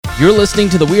You're listening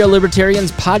to the We Are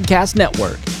Libertarians Podcast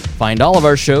Network. Find all of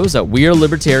our shows at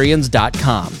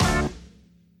wearelibertarians.com.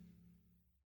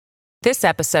 This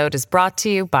episode is brought to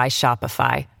you by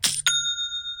Shopify.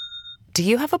 Do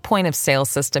you have a point of sale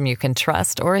system you can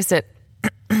trust, or is it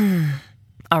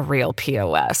a real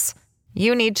POS?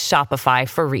 You need Shopify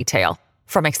for retail.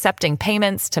 From accepting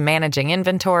payments to managing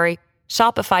inventory,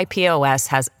 Shopify POS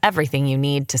has everything you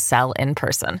need to sell in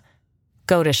person.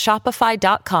 Go to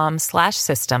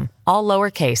shopify.com/system, all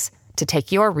lowercase, to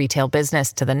take your retail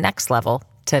business to the next level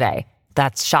today.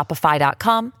 That's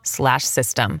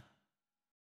shopify.com/system.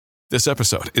 This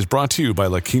episode is brought to you by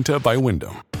La Quinta by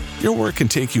Wyndham. Your work can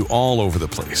take you all over the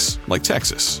place, like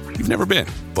Texas. You've never been,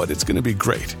 but it's going to be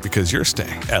great because you're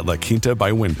staying at La Quinta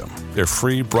by Wyndham. Their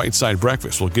free Bright Side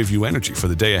breakfast will give you energy for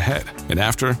the day ahead. And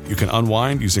after, you can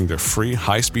unwind using their free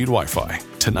high-speed Wi-Fi.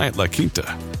 Tonight, La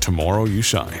Quinta. Tomorrow, you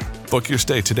shine. Book your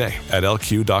stay today at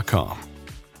lq.com.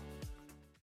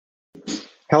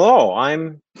 Hello,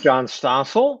 I'm John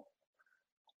Stossel,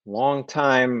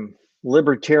 longtime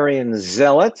libertarian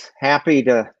zealot, happy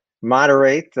to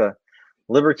moderate the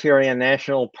Libertarian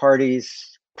National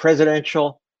Party's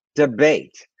presidential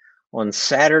debate. On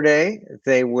Saturday,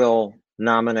 they will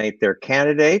nominate their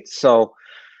candidates. So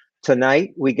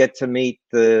tonight we get to meet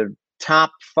the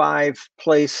top 5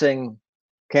 placing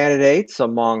candidates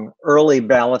among early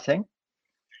balloting.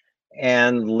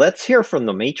 And let's hear from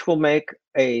them. Each will make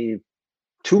a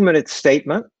 2-minute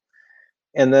statement,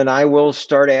 and then I will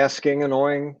start asking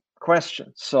annoying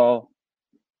questions. So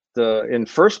in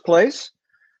first place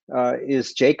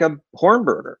is Jacob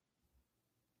Hornberger.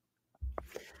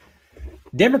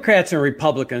 Democrats and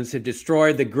Republicans have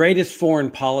destroyed the greatest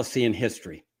foreign policy in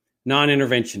history,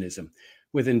 non-interventionism,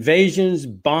 with invasions,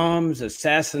 bombs,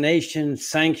 assassinations,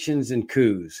 sanctions, and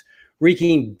coups,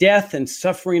 wreaking death and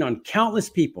suffering on countless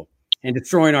people and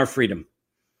destroying our freedom.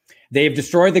 They have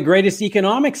destroyed the greatest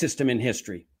economic system in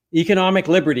history, economic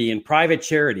liberty and private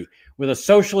charity, with a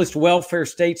socialist welfare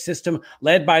state system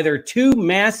led by their 2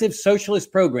 massive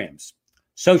socialist programs,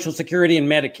 Social Security and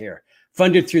Medicare,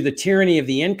 funded through the tyranny of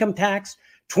the income tax,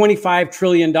 $25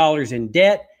 trillion in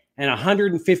debt, and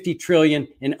 $150 trillion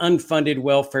in unfunded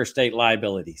welfare state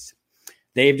liabilities.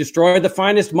 They've destroyed the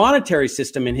finest monetary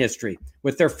system in history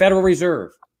with their Federal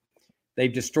Reserve.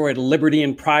 They've destroyed liberty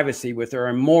and privacy with their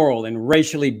immoral and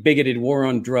racially bigoted war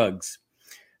on drugs.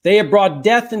 They have brought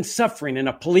death and suffering in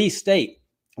a police state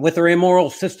with their immoral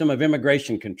system of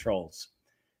immigration controls.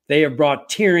 They have brought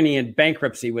tyranny and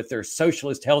bankruptcy with their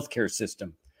socialist healthcare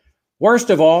system. Worst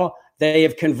of all, they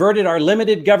have converted our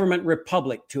limited government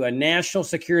republic to a national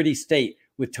security state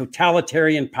with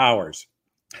totalitarian powers.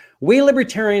 We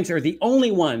libertarians are the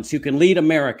only ones who can lead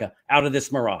America out of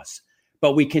this morass,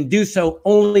 but we can do so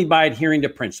only by adhering to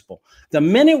principle. The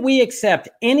minute we accept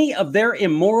any of their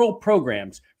immoral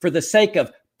programs for the sake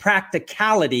of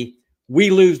practicality,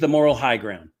 we lose the moral high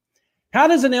ground. How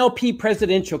does an LP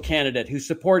presidential candidate who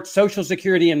supports Social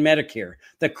Security and Medicare,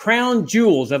 the crown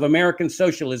jewels of American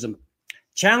socialism,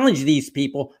 challenge these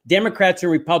people, Democrats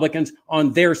and Republicans,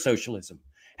 on their socialism?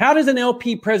 How does an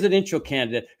LP presidential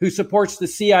candidate who supports the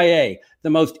CIA, the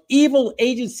most evil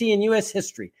agency in U.S.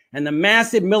 history, and the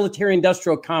massive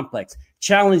military-industrial complex,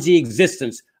 challenge the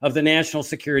existence of the national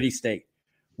security state?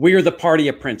 We are the party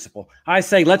of principle. I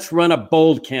say let's run a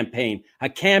bold campaign, a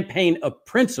campaign of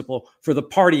principle for the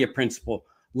party of principle.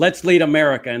 Let's lead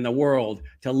America and the world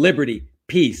to liberty,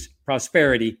 peace,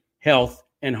 prosperity, health,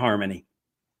 and harmony.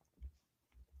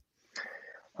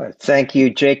 Thank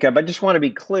you, Jacob. I just want to be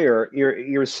clear.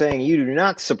 You're saying you do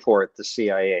not support the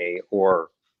CIA or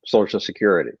Social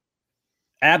Security.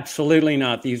 Absolutely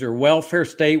not. These are welfare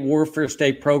state, warfare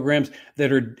state programs that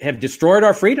have destroyed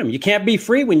our freedom. You can't be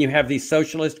free when you have these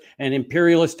socialist and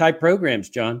imperialist type programs,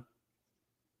 John.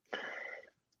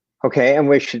 Okay,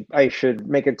 and I should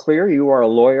make it clear you are a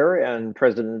lawyer and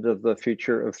president of the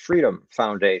Future of Freedom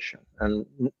Foundation. And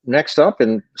next up,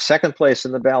 in second place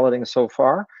in the balloting so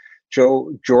far,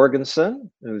 Joe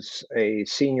Jorgensen, who's a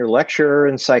senior lecturer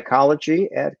in psychology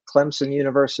at Clemson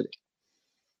University.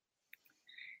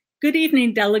 Good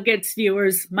evening, delegates,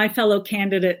 viewers, my fellow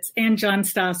candidates, and John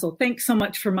Stossel. Thanks so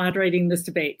much for moderating this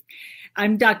debate.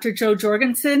 I'm Dr. Joe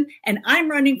Jorgensen, and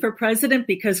I'm running for president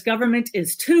because government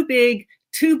is too big,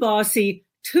 too bossy,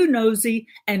 too nosy,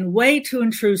 and way too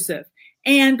intrusive.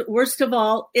 And worst of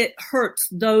all, it hurts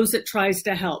those it tries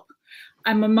to help.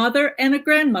 I'm a mother and a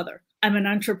grandmother. I'm an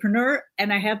entrepreneur,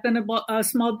 and I have been a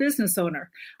small business owner.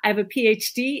 I have a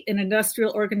PhD in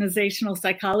industrial organizational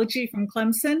psychology from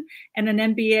Clemson and an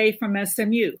MBA from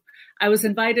SMU. I was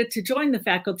invited to join the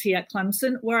faculty at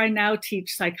Clemson, where I now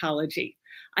teach psychology.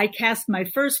 I cast my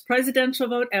first presidential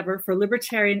vote ever for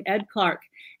Libertarian Ed Clark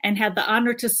and had the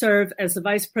honor to serve as the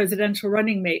vice presidential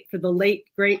running mate for the late,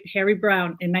 great Harry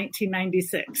Browne in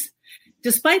 1996.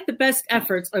 Despite the best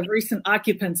efforts of recent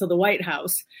occupants of the White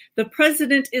House, the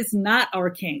president is not our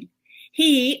king.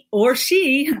 He or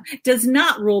she does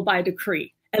not rule by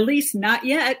decree, at least not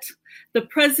yet. The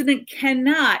president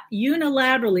cannot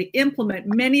unilaterally implement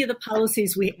many of the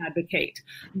policies we advocate,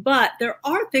 but there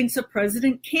are things a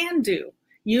president can do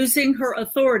using her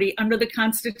authority under the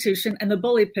Constitution and the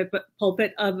bully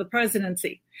pulpit of the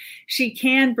presidency. She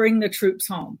can bring the troops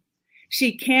home.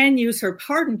 She can use her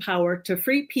pardon power to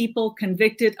free people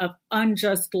convicted of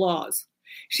unjust laws.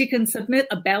 She can submit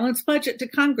a balanced budget to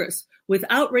Congress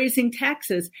without raising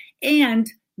taxes and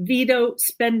veto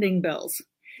spending bills.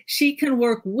 She can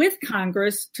work with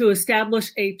Congress to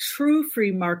establish a true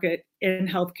free market in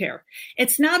healthcare.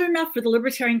 It's not enough for the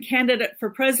Libertarian candidate for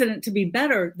president to be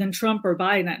better than Trump or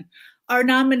Biden. Our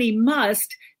nominee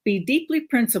must be deeply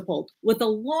principled with a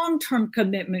long-term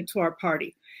commitment to our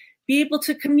party, be able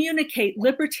to communicate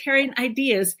libertarian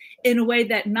ideas in a way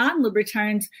that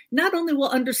non-libertarians not only will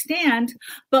understand,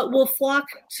 but will flock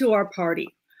to our party.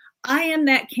 I am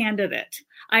that candidate.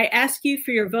 I ask you for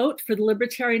your vote for the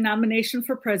Libertarian nomination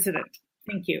for president.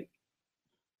 Thank you.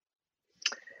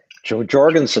 Jo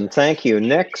Jorgensen, thank you.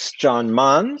 Next, John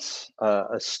Mons,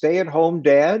 a stay-at-home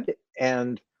dad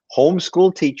and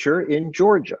homeschool teacher in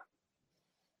Georgia.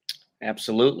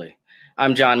 Absolutely.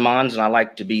 I'm John Mons, and I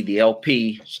like to be the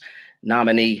LP's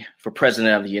nominee for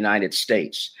President of the United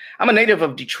States. I'm a native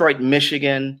of Detroit,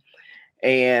 Michigan,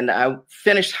 and I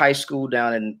finished high school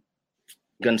down in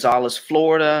Gonzales,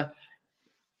 Florida,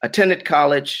 attended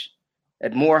college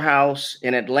at Morehouse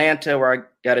in Atlanta, where I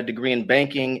got a degree in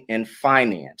banking and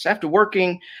finance. After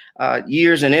working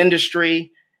years in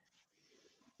industry,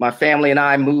 my family and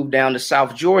I moved down to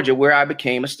South Georgia, where I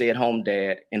became a stay-at-home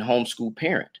dad and homeschool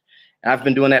parent. And I've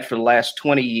been doing that for the last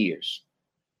 20 years.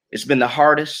 It's been the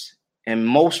hardest and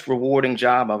most rewarding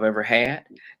job I've ever had.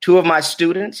 Two of my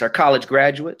students are college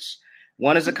graduates.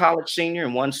 One is a college senior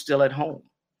and one's still at home.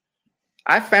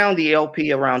 I found the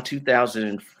LP around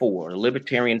 2004, the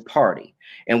Libertarian Party.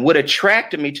 And what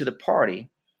attracted me to the party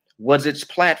was its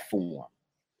platform,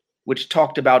 which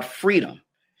talked about freedom,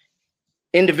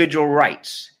 individual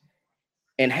rights,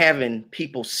 and having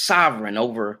people sovereign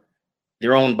over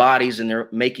their own bodies, and they're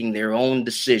making their own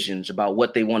decisions about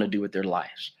what they want to do with their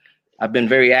lives. I've been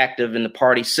very active in the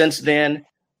party since then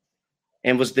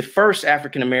and was the first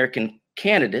African-American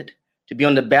candidate to be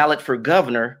on the ballot for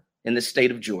governor in the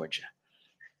state of Georgia.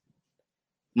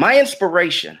 My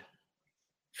inspiration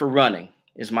for running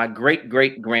is my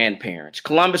great-great-grandparents,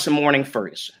 Columbus and Mourning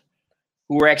Ferguson,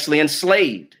 who were actually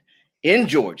enslaved in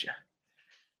Georgia.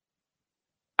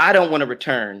 I don't want to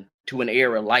return to an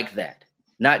era like that,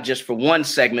 not just for one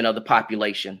segment of the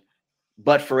population,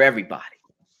 but for everybody.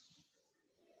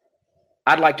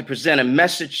 I'd like to present a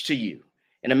message to you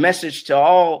and a message to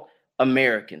all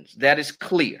Americans that is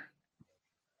clear.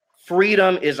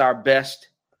 Freedom is our best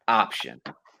option.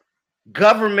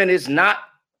 Government is not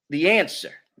the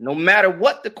answer, no matter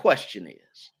what the question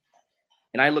is.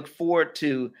 And I look forward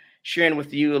to sharing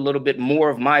with you a little bit more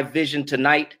of my vision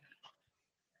tonight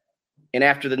and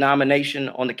after the nomination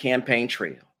on the campaign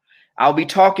trail. I'll be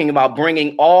talking about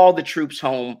bringing all the troops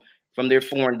home from their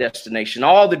foreign destination,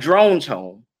 all the drones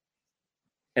home,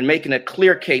 and making a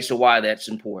clear case of why that's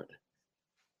important.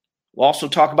 We'll also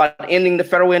talk about ending the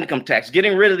federal income tax,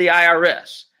 getting rid of the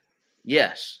IRS.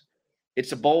 Yes,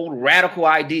 it's a bold, radical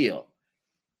ideal.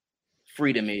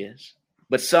 Freedom is,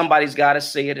 but somebody's got to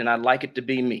say it, and I'd like it to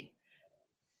be me.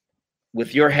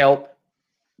 With your help,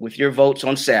 with your votes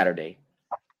on Saturday,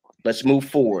 let's move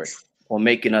forward on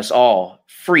making us all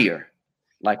freer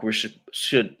like we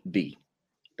should be.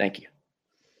 Thank you.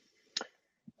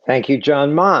 Thank you,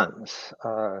 John Mons.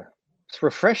 It's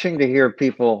refreshing to hear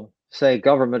people say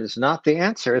government is not the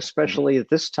answer, especially at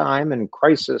this time in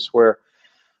crisis where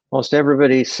most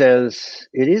everybody says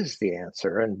it is the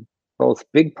answer, and both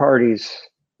big parties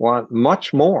want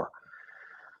much more.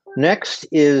 Next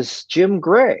is Jim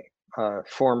Gray,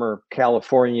 former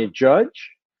California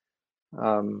judge.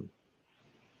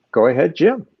 Go ahead,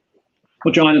 Jim.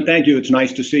 Well, John, thank you. It's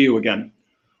nice to see you again.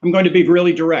 I'm going to be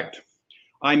really direct.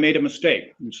 I made a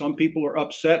mistake, and some people are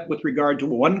upset with regard to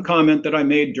one comment that I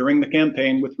made during the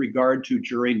campaign with regard to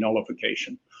jury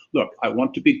nullification. Look, I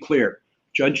want to be clear.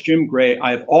 Judge Jim Gray,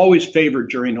 I have always favored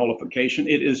jury nullification.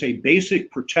 It is a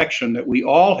basic protection that we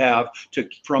all have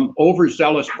from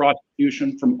overzealous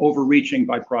prosecution, from overreaching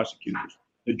by prosecutors.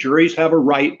 The juries have a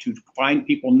right to find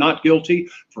people not guilty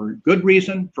for good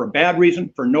reason, for a bad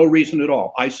reason, for no reason at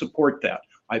all. I support that.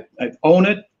 I own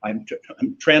it. I'm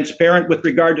transparent with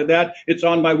regard to that. It's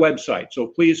on my website, so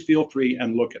please feel free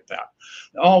and look at that.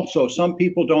 Also, some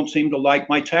people don't seem to like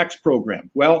my tax program.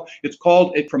 Well, it's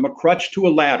called it From a Crutch to a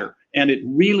Ladder, and it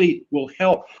really will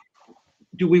help.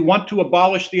 Do we want to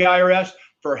abolish the IRS?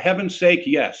 For heaven's sake,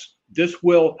 yes. This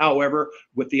will, however,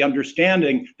 with the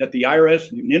understanding that the IRS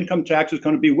and income tax is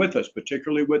going to be with us,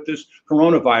 particularly with this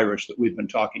coronavirus that we've been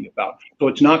talking about. So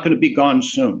it's not going to be gone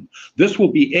soon. This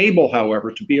will be able, however,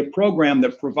 to be a program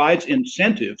that provides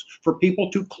incentives for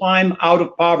people to climb out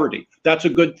of poverty. That's a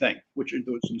good thing, which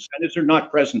those incentives are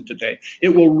not present today. It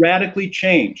will radically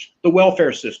change the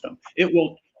welfare system. It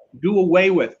will do away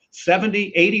with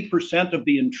 70, 80% of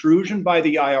the intrusion by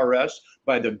the IRS,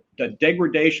 by the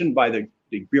degradation, by the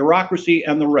bureaucracy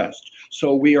and the rest.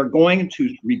 So we are going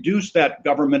to reduce that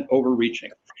government overreaching.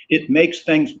 It makes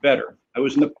things better. I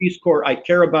was in the Peace Corps. I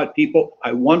care about people.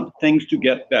 I want things to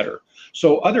get better.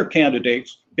 So other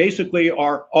candidates basically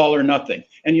are all or nothing.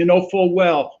 And you know full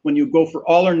well, when you go for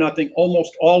all or nothing,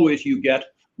 almost always you get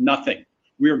nothing.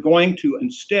 We are going to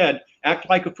instead act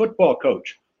like a football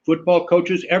coach. Football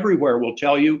coaches everywhere will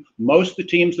tell you most of the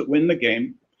teams that win the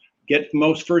game get the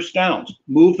most first downs,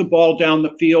 move the ball down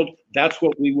the field. That's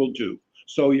what we will do.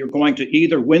 So you're going to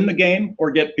either win the game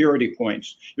or get purity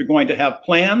points. You're going to have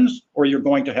plans or you're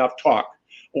going to have talk,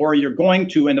 or you're going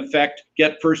to, in effect,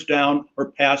 get first down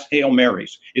or pass Hail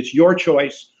Marys. It's your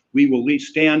choice. We will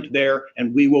stand there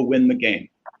and we will win the game.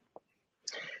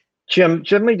 Jim,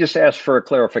 let me just ask for a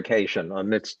clarification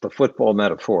amidst the football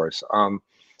metaphors.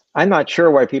 I'm not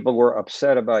sure why people were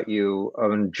upset about you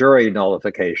on jury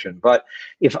nullification, but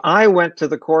if I went to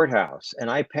the courthouse and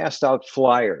I passed out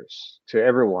flyers to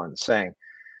everyone saying,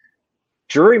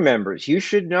 jury members, you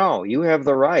should know you have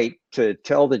the right to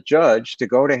tell the judge to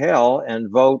go to hell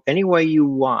and vote any way you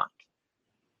want,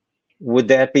 would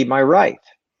that be my right?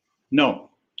 No.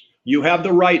 You have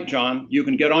the right, John. You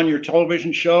can get on your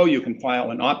television show. You can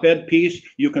file an op-ed piece.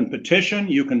 You can petition.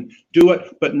 You can do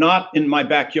it, but not in my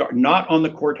backyard, not on the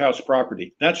courthouse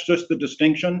property. That's just the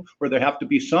distinction where there have to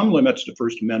be some limits to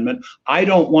First Amendment. I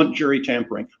don't want jury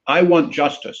tampering. I want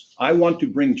justice. I want to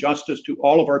bring justice to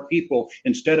all of our people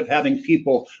instead of having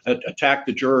people attack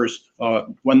the jurors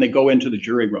when they go into the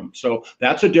jury room. So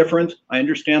that's a difference. I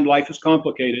understand life is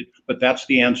complicated, but that's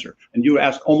the answer. And you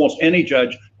ask almost any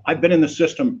judge. I've been in the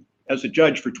system as a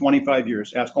judge for 25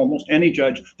 years. Ask almost any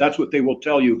judge. That's what they will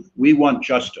tell you. We want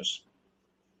justice.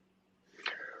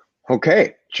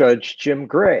 Okay, Judge Jim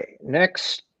Gray.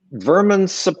 Next, Vermin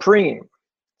Supreme.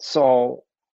 So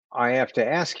I have to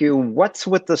ask you, what's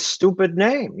with the stupid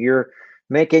name? You're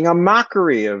making a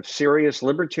mockery of serious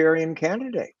libertarian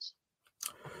candidates.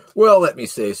 Well, let me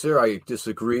say, sir, I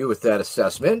disagree with that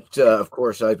assessment. Of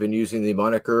course, I've been using the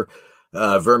moniker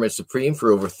Vermin Supreme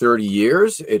for over 30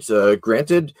 years. It's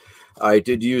granted, I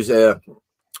did use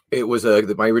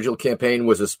my original campaign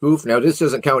was a spoof. Now, this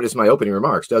doesn't count as my opening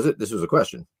remarks, does it? This was a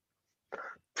question.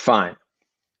 Fine.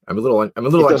 I'm a little It does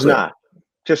unclear. not.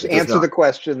 Just answer the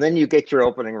question, then you get your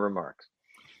opening remarks.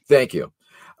 Thank you.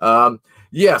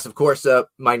 Yes, of course,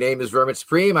 my name is Vermin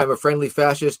Supreme. I'm a friendly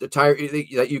fascist tyrant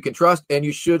that you can trust, and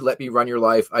you should let me run your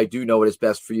life. I do know what is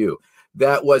best for you.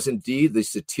 That was indeed the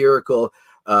satirical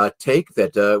take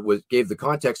that gave the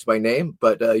context to my name,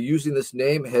 but using this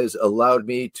name has allowed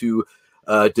me to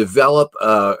develop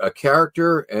a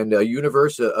character and a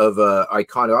universe of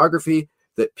iconography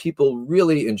that people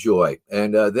really enjoy,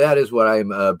 and that is what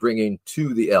I'm bringing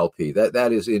to the LP.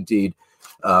 That is indeed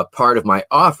part of my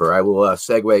offer. I will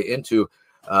segue into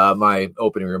my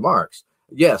opening remarks.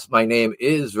 Yes, my name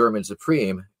is Vermin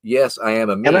Supreme. Yes, I am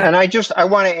a meme. And I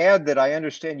want to add that I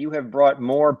understand you have brought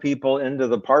more people into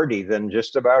the party than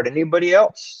just about anybody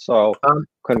else. So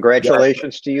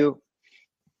congratulations to you.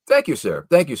 Thank you, sir.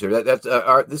 Thank you, sir.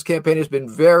 This campaign has been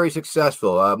very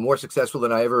successful, more successful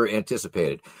than I ever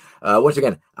anticipated. Once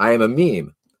again, I am a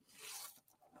meme.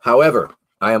 However,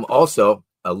 I am also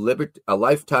a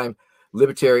lifetime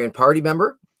Libertarian Party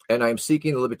member, and I am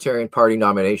seeking the Libertarian Party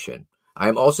nomination. I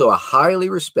am also a highly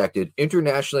respected,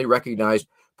 internationally recognized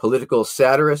political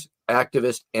satirist,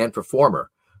 activist, and performer.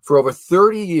 For over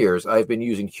 30 years, I've been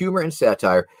using humor and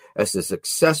satire as a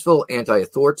successful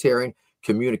anti-authoritarian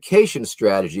communication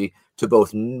strategy to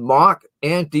both mock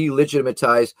and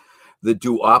delegitimize the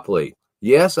duopoly.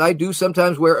 Yes, I do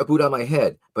sometimes wear a boot on my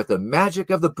head, but the magic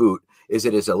of the boot is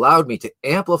it has allowed me to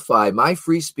amplify my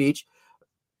free speech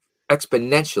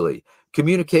exponentially,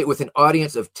 communicate with an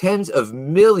audience of tens of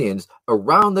millions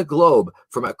around the globe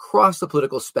from across the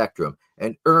political spectrum,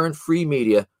 and earn free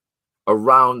media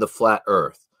around the flat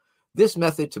earth. This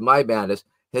method, to my madness,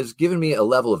 has given me a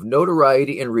level of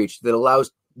notoriety and reach that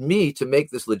allows me to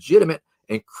make this legitimate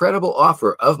incredible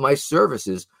offer of my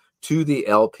services to the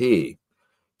LP.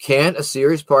 Can a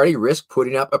serious party risk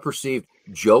putting up a perceived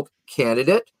joke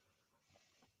candidate?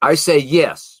 I say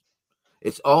yes.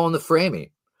 It's all in the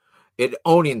framing.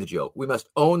 Owning the joke. We must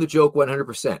own the joke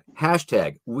 100%.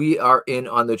 Hashtag, we are in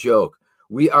on the joke.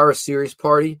 We are a serious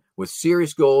party with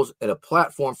serious goals and a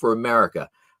platform for America.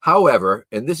 However,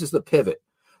 and this is the pivot,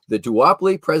 the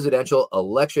duopoly presidential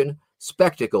election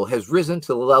spectacle has risen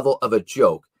to the level of a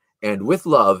joke. And with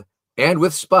love and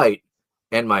with spite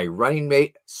and my running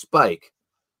mate, Spike,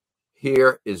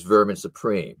 here is Vermin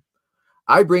Supreme.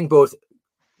 I bring both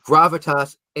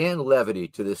gravitas and levity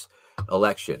to this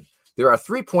election. There are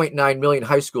 3.9 million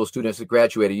high school students that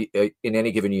graduate in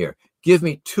any given year. Give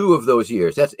me 2 of those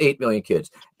years. That's 8 million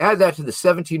kids. Add that to the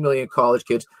 17 million college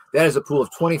kids. That is a pool of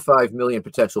 25 million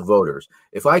potential voters.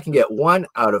 If I can get 1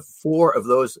 out of 4 of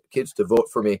those kids to vote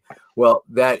for me, well,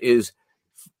 that is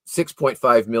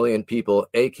 6.5 million people,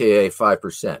 aka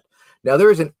 5%. Now,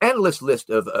 there is an endless list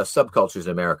of subcultures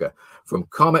in America, from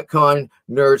Comic-Con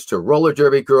nerds to roller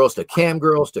derby girls to cam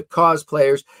girls to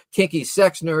cosplayers, kinky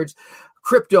sex nerds,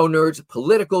 crypto nerds,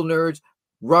 political nerds,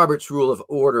 Robert's Rule of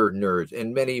Order nerds,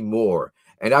 and many more.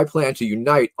 And I plan to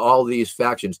unite all these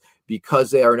factions because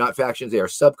they are not factions, they are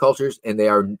subcultures, and they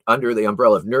are under the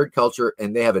umbrella of nerd culture,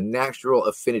 and they have a natural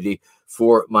affinity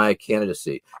for my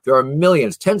candidacy. There are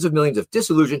millions, tens of millions of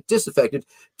disillusioned, disaffected,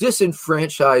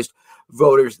 disenfranchised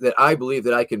voters that I believe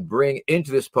that I can bring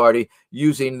into this party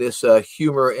using this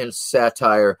humor and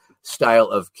satire style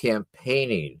of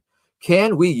campaigning.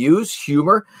 Can we use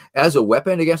humor as a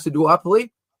weapon against the duopoly?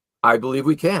 I believe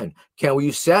we can. Can we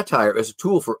use satire as a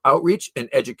tool for outreach and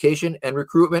education and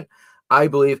recruitment? I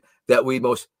believe that we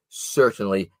most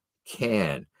certainly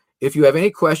can. If you have any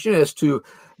question as to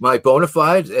my bona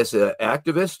fides as an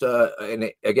activist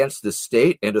against the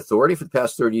state and authority for the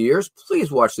past 30 years,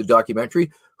 please watch the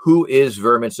documentary, Who is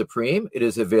Vermin Supreme? It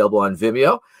is available on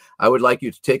Vimeo. I would like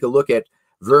you to take a look at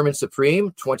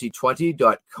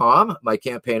verminsupreme2020.com, my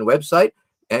campaign website,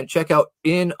 and check out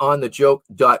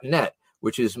inonthejoke.net,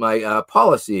 which is my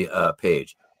policy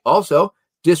page. Also,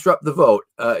 Disrupt the Vote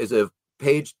is a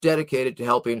page dedicated to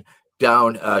helping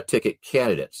down ticket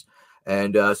candidates.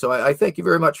 And so I thank you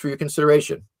very much for your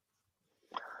consideration.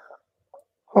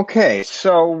 Okay,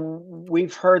 so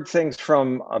we've heard things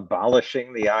from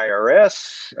abolishing the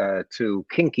IRS to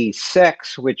kinky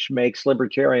sex, which makes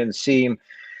libertarians seem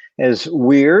as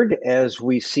weird as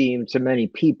we seem to many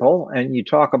people. And you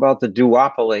talk about the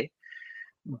duopoly,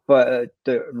 but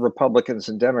the Republicans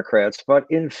and Democrats. But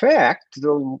in fact,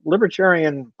 the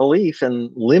libertarian belief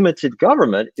in limited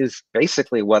government is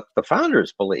basically what the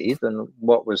founders believed and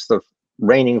what was the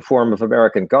reigning form of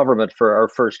American government for our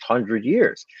first 100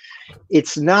 years.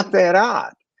 It's not that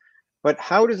odd, but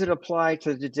how does it apply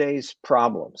to today's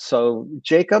problems? So,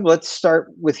 Jacob, let's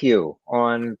start with you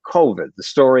on COVID, the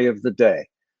story of the day.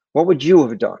 What would you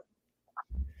have done?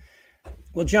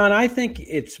 Well, John, I think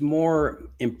it's more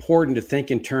important to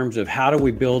think in terms of how do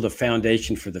we build a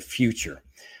foundation for the future.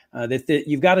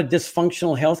 You've got a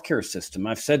dysfunctional healthcare system.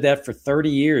 I've said that for 30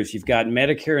 years. You've got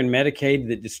Medicare and Medicaid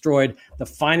that destroyed the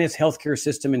finest healthcare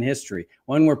system in history,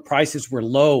 one where prices were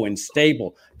low and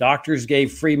stable. Doctors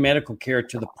gave free medical care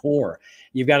to the poor.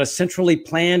 You've got a centrally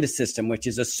planned system, which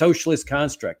is a socialist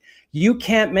construct. You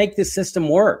can't make this system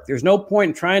work. There's no point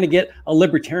in trying to get a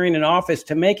libertarian in office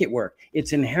to make it work.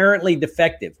 It's inherently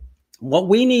defective. What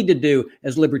we need to do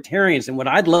as libertarians, and what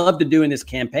I'd love to do in this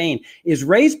campaign, is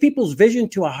raise people's vision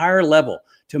to a higher level,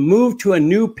 to move to a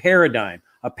new paradigm,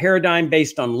 a paradigm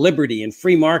based on liberty and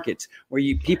free markets, where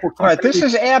people can... All right, this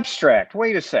is abstract.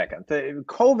 Wait a second. The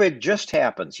COVID just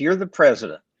happens. You're the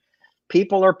president.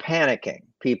 People are panicking.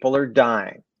 People are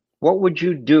dying. What would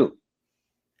you do?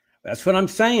 That's what I'm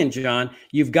saying, John.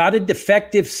 You've got a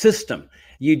defective system.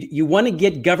 You want to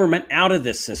get government out of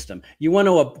this system. You want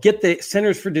to get the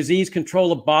Centers for Disease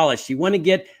Control abolished. You want to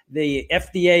get the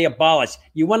FDA abolished.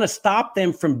 You want to stop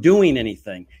them from doing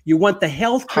anything. You want the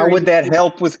health care. How would that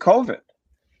help with COVID?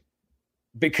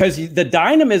 Because the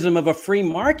dynamism of a free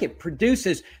market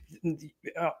produces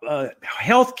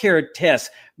healthcare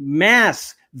tests,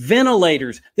 masks,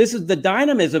 ventilators. This is the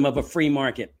dynamism of a free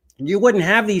market. You wouldn't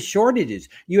have these shortages.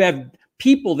 You have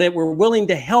people that were willing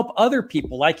to help other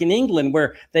people, like in England,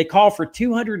 where they call for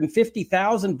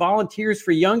 250,000 volunteers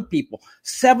for young people,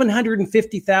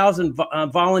 750,000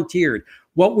 volunteered.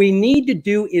 What we need to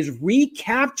do is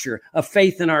recapture a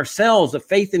faith in ourselves, a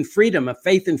faith in freedom, a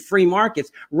faith in free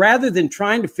markets, rather than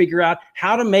trying to figure out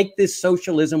how to make this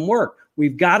socialism work.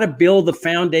 We've got to build the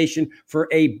foundation for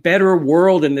a better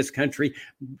world in this country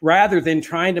rather than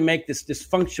trying to make this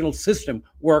dysfunctional system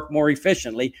work more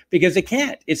efficiently, because it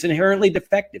can't. It's inherently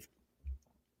defective.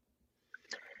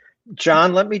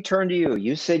 John, let me turn to you.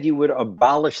 You said you would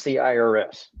abolish the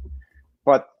IRS,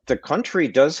 but the country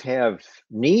does have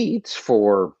needs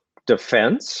for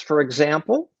defense, for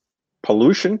example,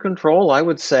 pollution control, I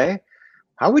would say.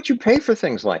 How would you pay for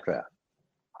things like that?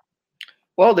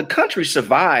 Well, the country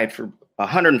survived for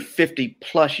 150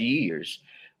 plus years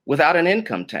without an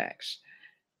income tax.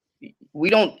 You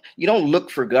don't look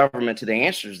for government to the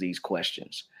answers to these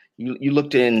questions. You look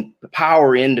to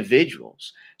empower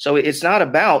individuals. So it's not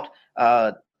about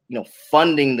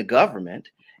funding the government.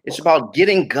 It's about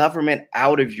getting government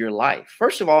out of your life.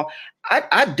 First of all,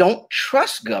 I don't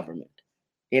trust government,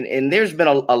 and there's been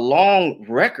a long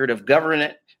record of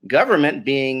government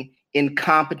being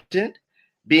incompetent,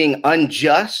 being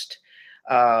unjust,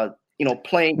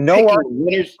 playing no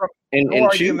winners and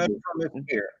argument from it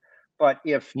here. But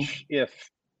if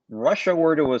Russia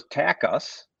were to attack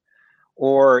us,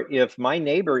 or if my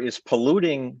neighbor is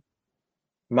polluting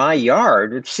my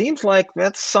yard, it seems like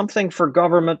that's something for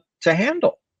government to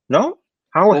handle. No?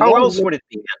 How else would it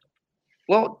be handled?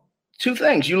 Well, two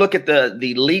things. You look at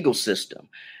the legal system.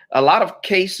 A lot of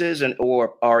cases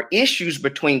or issues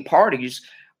between parties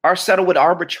are settled with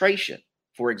arbitration,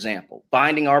 for example,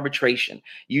 binding arbitration.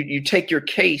 You take your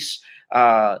case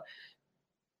to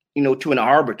an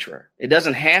arbiter. It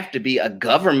doesn't have to be a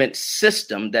government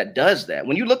system that does that.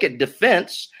 When you look at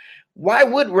defense, why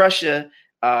would Russia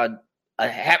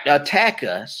attack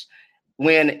us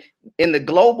when in the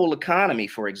global economy,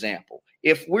 for example,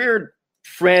 if we're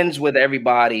friends with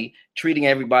everybody, treating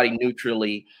everybody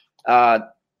neutrally,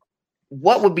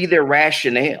 what would be their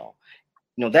rationale?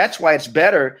 That's why it's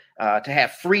better to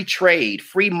have free trade,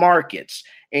 free markets,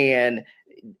 and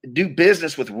do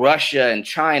business with Russia and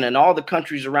China and all the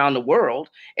countries around the world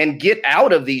and get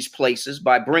out of these places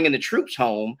by bringing the troops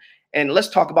home. And let's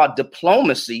talk about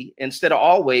diplomacy instead of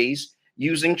always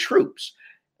using troops.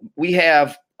 We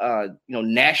have,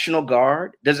 National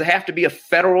Guard. Does it have to be a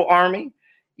federal army?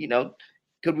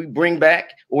 Could we bring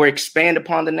back or expand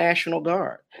upon the National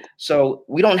Guard? So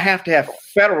we don't have to have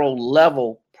federal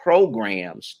level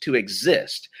programs to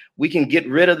exist. We can get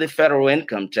rid of the federal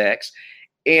income tax.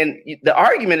 And the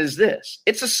argument is this: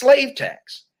 it's a slave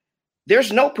tax.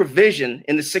 There's no provision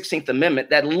in the 16th Amendment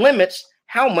that limits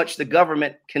how much the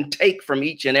government can take from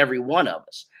each and every one of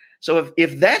us. So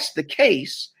if that's the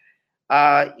case,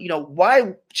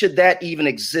 why should that even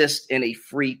exist in a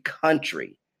free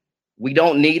country? We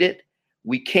don't need it.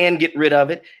 We can get rid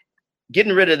of it.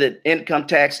 Getting rid of the income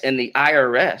tax and the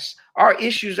IRS are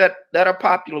issues that are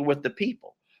popular with the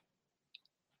people.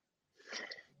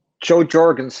 Joe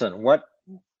Jorgensen, what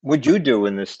would you do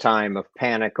in this time of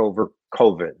panic over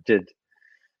COVID?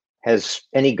 Has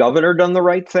any governor done the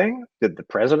right thing? Did the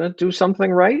president do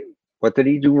something right? What did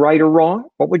he do right or wrong?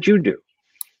 What would you do?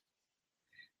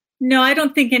 No, I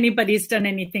don't think anybody's done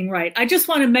anything right. I just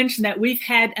want to mention that we've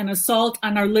had an assault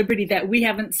on our liberty that we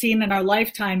haven't seen in our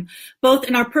lifetime, both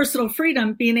in our personal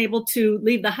freedom, being able to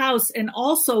leave the house, and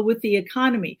also with the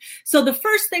economy. So the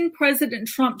first thing President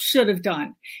Trump should have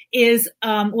done is,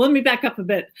 let me back up a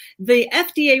bit. The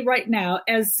FDA right now,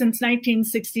 as since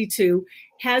 1962,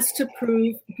 has to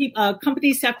prove,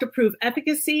 companies have to prove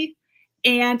efficacy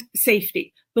and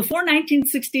safety. Before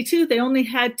 1962, they only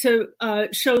had to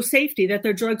show safety, that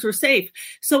their drugs were safe.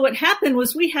 So what happened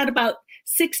was we had about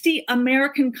 60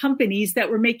 American companies that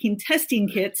were making testing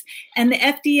kits, and the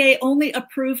FDA only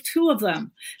approved 2 of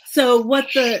them. So what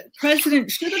the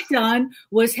president should have done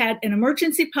was had an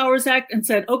Emergency Powers Act and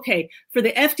said, okay, for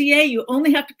the FDA, you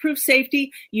only have to prove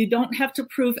safety. You don't have to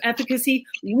prove efficacy.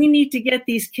 We need to get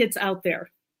these kits out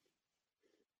there.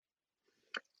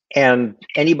 And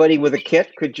anybody with a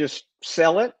kit could just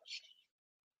sell it?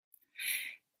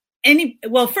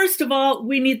 Well, first of all,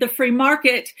 we need the free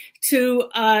market to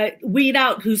weed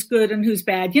out who's good and who's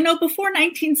bad. Before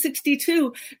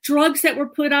 1962, drugs that were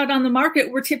put out on the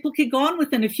market were typically gone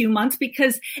within a few months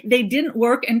because they didn't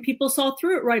work and people saw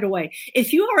through it right away.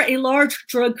 If you are a large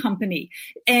drug company,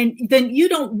 and then you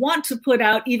don't want to put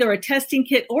out either a testing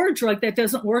kit or a drug that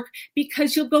doesn't work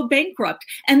because you'll go bankrupt.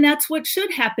 And that's what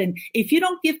should happen. If you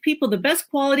don't give people the best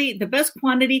quality, the best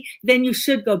quantity, then you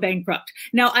should go bankrupt.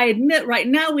 Now, I admit right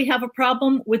now we have a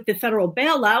problem with the federal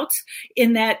bailouts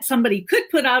in that somebody could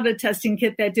put out a testing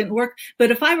kit that didn't work. But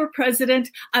if I were president,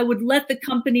 I would let the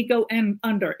company go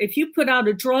under. If you put out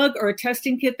a drug or a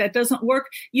testing kit that doesn't work,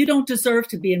 you don't deserve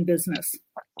to be in business.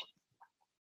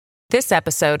 This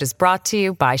episode is brought to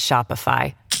you by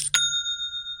Shopify.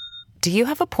 Do you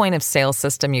have a point of sale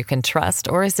system you can trust,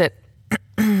 or is it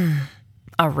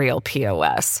a real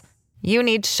POS? You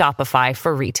need Shopify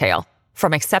for retail.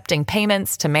 From accepting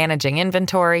payments to managing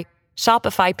inventory,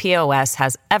 Shopify POS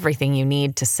has everything you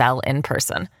need to sell in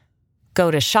person.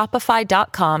 Go to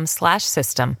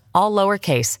shopify.com/system, all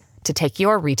lowercase, to take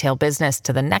your retail business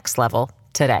to the next level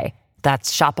today.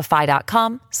 That's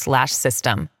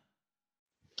shopify.com/system.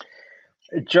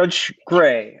 Judge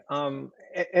Gray,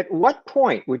 at what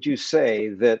point would you say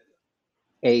that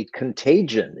a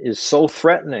contagion is so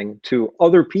threatening to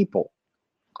other people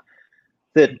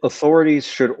that authorities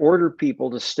should order people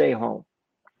to stay home?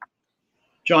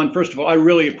 John, first of all, I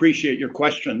really appreciate your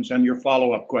questions and your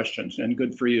follow-up questions, and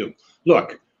good for you.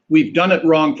 Look, we've done it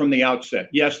wrong from the outset.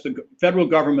 Yes, the federal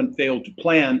government failed to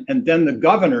plan, and then the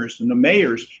governors and the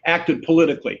mayors acted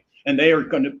politically, and they are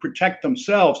going to protect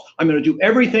themselves. I'm going to do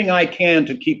everything I can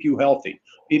to keep you healthy,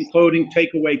 including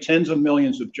take away tens of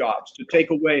millions of jobs, to take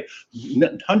away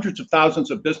hundreds of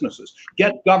thousands of businesses.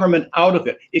 Get government out of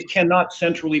it. It cannot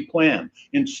centrally plan.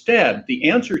 Instead, the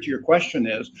answer to your question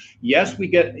is, yes, we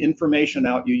get information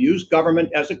out. You use government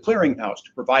as a clearinghouse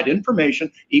to provide information,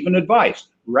 even advice,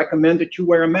 recommend that you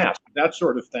wear a mask, that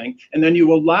sort of thing. And then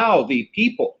you allow the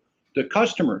people, the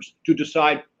customers, to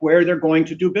decide where they're going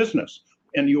to do business.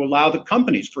 And you allow the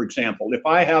companies, for example, if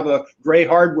I have a gray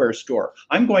hardware store,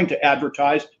 I'm going to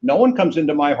advertise, no one comes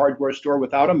into my hardware store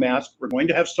without a mask. We're going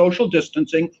to have social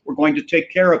distancing. We're going to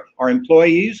take care of our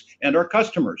employees and our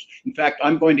customers. In fact,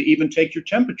 I'm going to even take your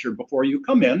temperature before you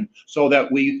come in, so that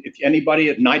if anybody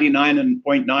at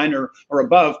 99.9 or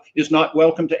above is not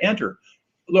welcome to enter.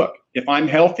 Look, if I'm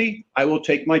healthy, I will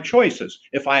take my choices.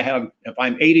 If I'm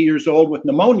 80 years old with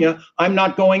pneumonia, I'm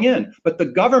not going in. But the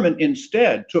government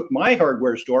instead took my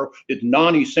hardware store, it's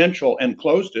non-essential, and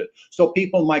closed it. So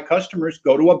people, my customers,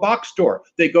 go to a box store.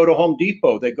 They go to Home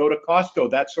Depot. They go to Costco,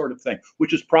 that sort of thing,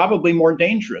 which is probably more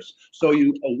dangerous. So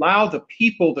you allow the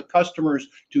people, the customers,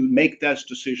 to make those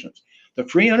decisions. The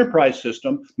free enterprise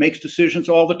system makes decisions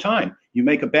all the time. You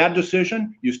make a bad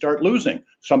decision, you start losing.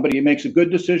 Somebody makes a good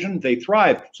decision, they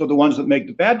thrive. So the ones that make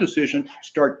the bad decision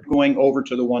start going over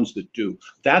to the ones that do.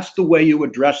 That's the way you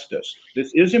address this.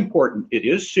 This is important. It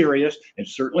is serious. It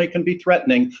certainly can be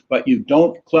threatening, but you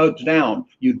don't close down.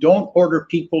 You don't order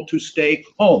people to stay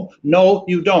home. No,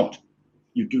 you don't.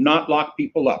 You do not lock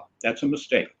people up. That's a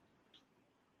mistake.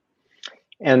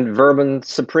 And Vermin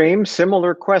Supreme,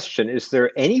 similar question. Is there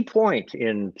any point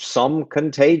in some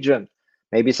contagion,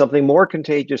 maybe something more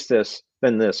contagious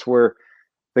than this, where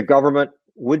the government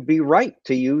would be right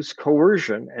to use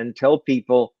coercion and tell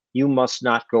people, you must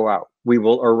not go out. We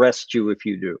will arrest you if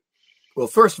you do? Well,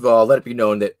 first of all, let it be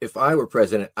known that if I were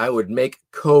president, I would make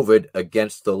COVID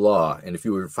against the law. And if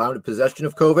you were found in possession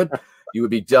of COVID, you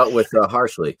would be dealt with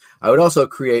harshly. I would also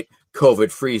create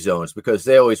COVID-free zones, because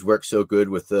they always work so good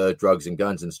with drugs and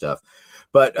guns and stuff.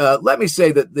 But let me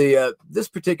say that this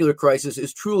particular crisis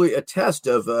is truly a test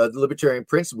of the libertarian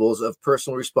principles of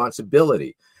personal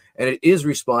responsibility. And it is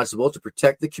responsible to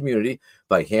protect the community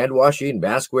by hand washing,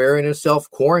 mask wearing, and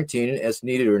self-quarantining as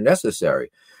needed or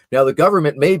necessary. Now, the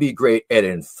government may be great at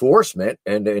enforcement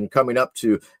and coming up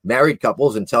to married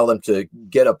couples and tell them to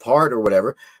get apart or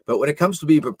whatever. But when it comes to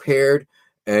be prepared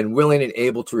and willing and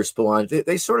able to respond,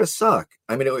 they sort of suck.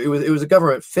 I mean, it was a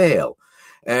government fail.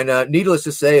 And needless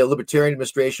to say, a libertarian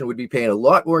administration would be paying a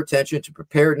lot more attention to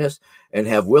preparedness and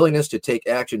have willingness to take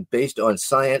action based on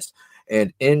science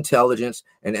and intelligence,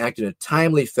 and act in a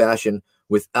timely fashion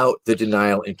without the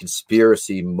denial and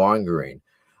conspiracy mongering.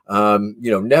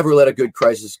 Never let a good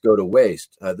crisis go to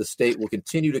waste. The state will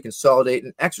continue to consolidate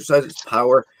and exercise its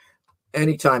power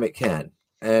anytime it can.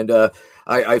 And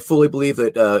I fully believe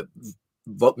that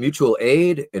mutual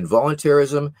aid and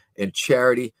voluntarism and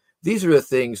charity, these are the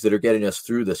things that are getting us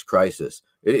through this crisis.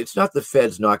 It's not the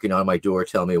feds knocking on my door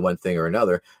telling me one thing or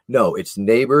another. No, it's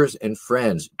neighbors and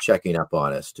friends checking up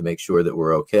on us to make sure that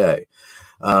we're okay.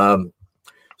 What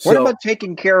about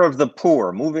taking care of the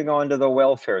poor? Moving on to the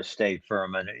welfare state,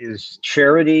 Vermin. Is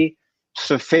charity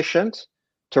sufficient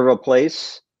to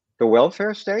replace the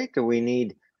welfare state? Do we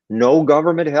need no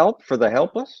government help for the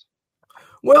helpless?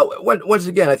 Well, once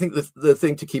again, I think the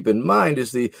thing to keep in mind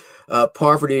is the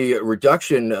poverty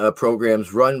reduction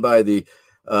programs run by the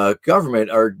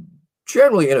government are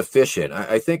generally inefficient.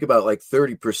 I think about like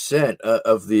 30%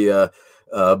 of the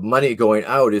money going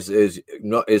out is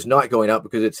not going out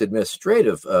because it's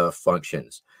administrative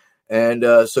functions. And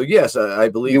so, yes, I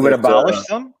believe you would that, abolish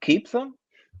them, keep them.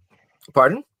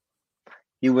 Pardon?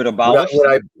 You would abolish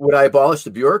would I abolish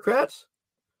the bureaucrats?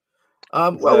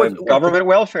 The government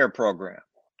welfare program.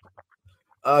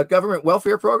 Government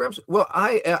welfare programs. Well,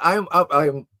 I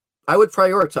would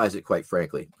prioritize it, quite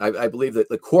frankly. I believe that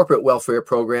the corporate welfare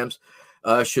programs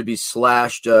should be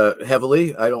slashed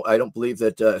heavily. I don't believe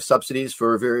that subsidies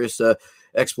for various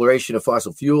exploration of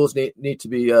fossil fuels need to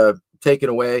be taken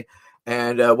away.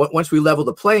 And once we level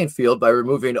the playing field by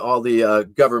removing all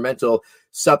the governmental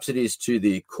subsidies to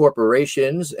the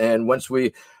corporations, and once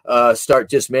we start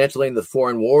dismantling the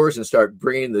foreign wars and start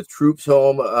bringing the troops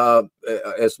home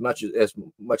as much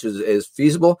as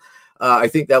feasible, I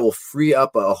think that will free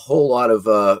up a whole lot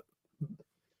of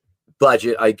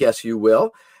budget, I guess you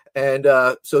will. And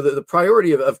so the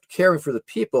priority of caring for the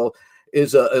people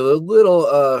is a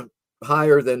little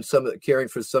higher than caring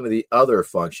for some of the other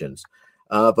functions.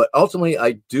 But ultimately,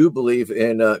 I do believe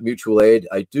in mutual aid.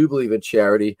 I do believe in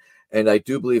charity, and I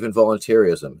do believe in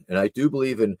volunteerism. And I do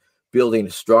believe in building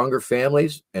stronger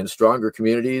families and stronger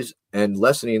communities and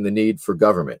lessening the need for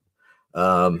government.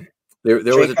 There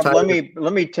Jacob, was a time.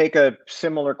 Let me take a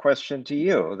similar question to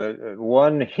you. The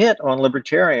one hit on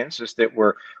libertarians is that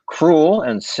we're cruel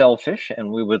and selfish,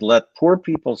 and we would let poor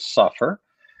people suffer.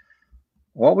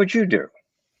 What would you do?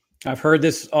 I've heard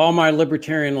this all my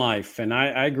libertarian life, and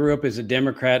I grew up as a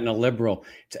Democrat and a liberal.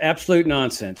 It's absolute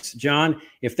nonsense. John,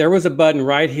 if there was a button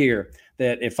right here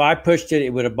that if I pushed it,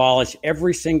 it would abolish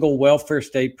every single welfare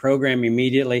state program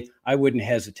immediately, I wouldn't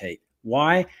hesitate.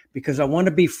 Why? Because I want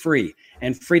to be free,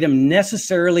 and freedom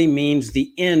necessarily means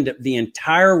the end of the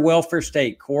entire welfare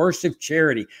state, coercive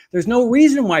charity. There's no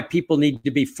reason why people need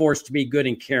to be forced to be good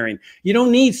and caring. You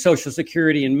don't need Social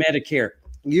Security and Medicare.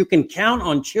 You can count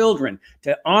on children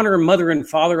to honor mother and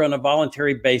father on a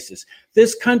voluntary basis.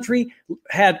 This country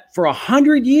had for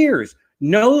 100 years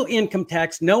no income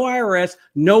tax, no IRS,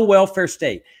 no welfare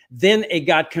state. Then it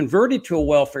got converted to a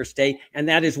welfare state, and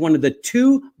that is one of the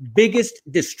two biggest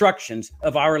destructions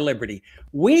of our liberty.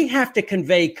 We have to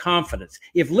convey confidence.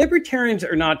 If libertarians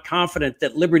are not confident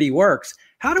that liberty works,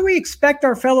 how do we expect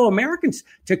our fellow Americans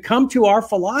to come to our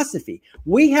philosophy?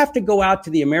 We have to go out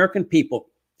to the American people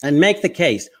and make the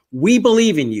case. We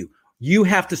believe in you. You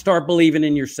have to start believing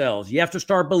in yourselves. You have to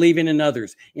start believing in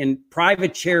others, in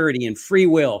private charity and free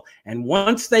will. And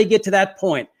once they get to that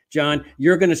point, John,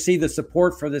 you're going to see the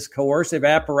support for this coercive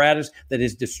apparatus that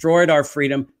has destroyed our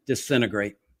freedom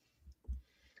disintegrate.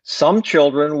 Some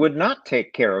children would not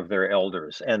take care of their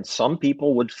elders, and some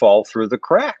people would fall through the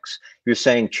cracks. You're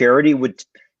saying charity would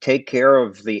take care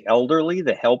of the elderly,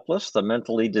 the helpless, the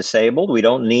mentally disabled. We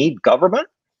don't need government?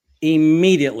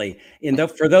 Immediately.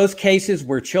 For those cases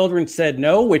where children said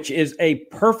no, which is a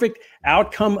perfect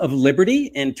outcome of liberty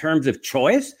in terms of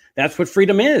choice, that's what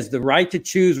freedom is, the right to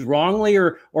choose wrongly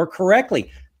or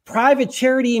correctly. Private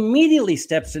charity immediately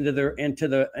steps into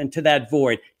that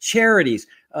void. Charities,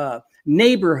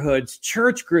 neighborhoods,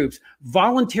 church groups,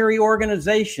 voluntary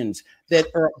organizations that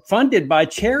are funded by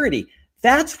charity.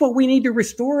 That's what we need to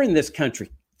restore in this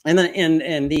country. And then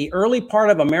in the early part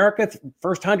of America,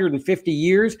 first 150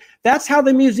 years, that's how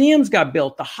the museums got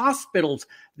built, the hospitals,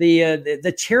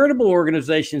 the charitable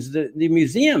organizations, the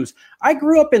museums. I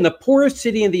grew up in the poorest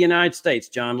city in the United States,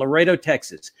 John, Laredo,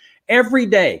 Texas. Every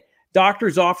day,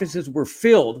 doctors' offices were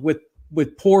filled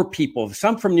with poor people,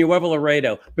 some from Nuevo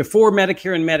Laredo, before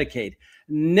Medicare and Medicaid.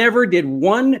 Never did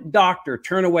one doctor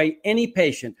turn away any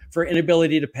patient for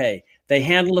inability to pay. They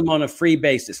handled them on a free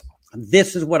basis.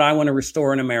 This is what I want to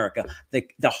restore in America,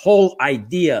 the whole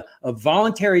idea of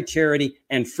voluntary charity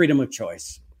and freedom of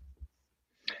choice.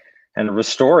 And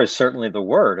restore is certainly the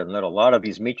word, and that a lot of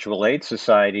these mutual aid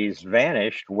societies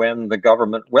vanished when the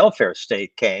government welfare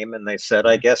state came, and they said,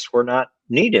 I guess we're not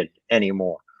needed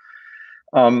anymore.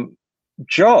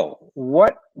 Joe,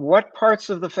 what parts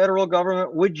of the federal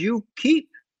government would you keep,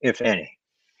 if any?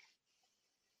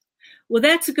 Well,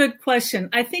 that's a good question.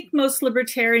 I think most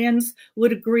libertarians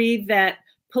would agree that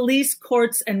police,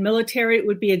 courts, and military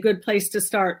would be a good place to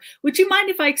start. Would you mind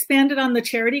if I expanded on the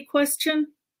charity question?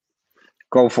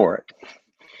 Go for it.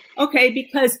 Okay,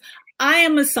 because I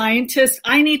am a scientist.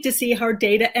 I need to see hard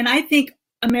data, and I think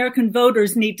American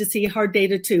voters need to see hard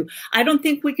data too. I don't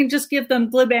think we can just give them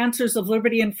glib answers of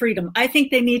liberty and freedom. I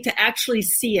think they need to actually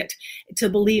see it to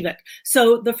believe it.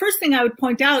 So the first thing I would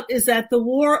point out is that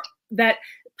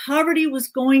poverty was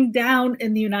going down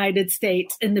in the United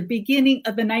States in the beginning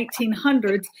of the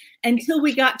 1900s until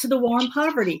we got to the war on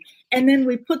poverty. And then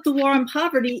we put the war on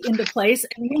poverty into place.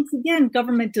 And once again,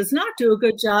 government does not do a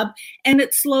good job and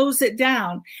it slows it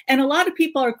down. And a lot of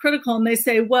people are critical and they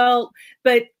say, well,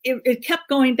 but it kept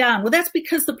going down. Well, that's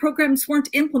because the programs weren't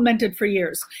implemented for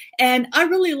years. And I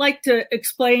really like to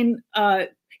explain, as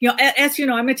you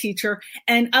know, I'm a teacher,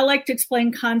 and I like to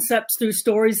explain concepts through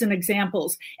stories and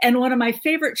examples. And one of my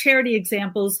favorite charity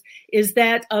examples is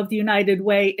that of the United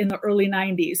Way in the early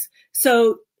 90s.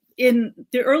 So in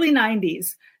the early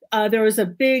 90s, there was a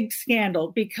big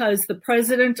scandal because the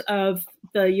president of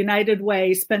the United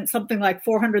Way spent something like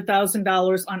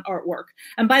 $400,000 on artwork.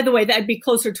 And by the way, that'd be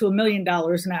closer to $1 million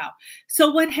now. So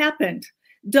what happened?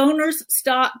 Donors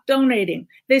stopped donating.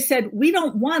 They said, we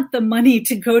don't want the money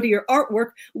to go to your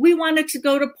artwork. We want it to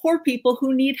go to poor people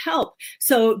who need help.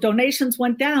 So donations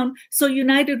went down. So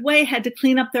United Way had to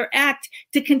clean up their act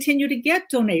to continue to get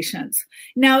donations.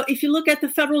 Now, if you look at the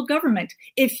federal government,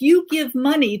 if you give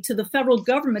money to the federal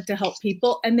government to help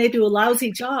people and they do a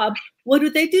lousy job, what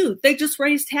do? They just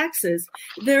raise taxes.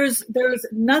 There's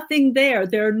nothing there.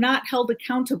 They're not held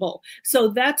accountable. So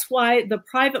that's why the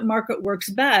private market works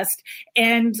best.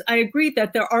 And I agree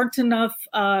that there aren't enough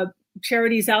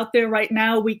charities out there right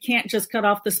now. We can't just cut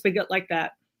off the spigot like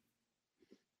that.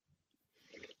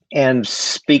 And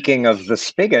speaking of the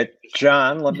spigot,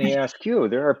 John, let me ask you,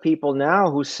 there are people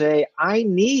now who say, I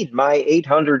need my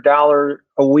 $800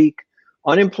 a week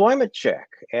unemployment check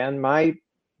and my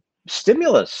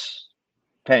stimulus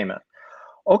payment.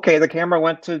 Okay, the camera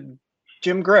went to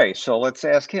Jim Gray, so let's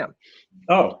ask him.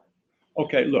 Oh,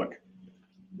 okay, look.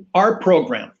 Our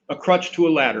program, A Crutch to a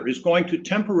Ladder, is going to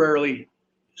temporary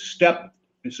step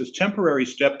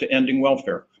to ending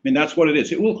welfare. I mean, that's what it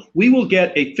is. We will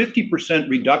get a 50%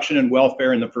 reduction in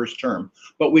welfare in the first term,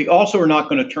 but we also are not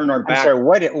going to turn our back. I'm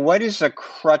sorry, what is a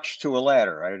crutch to a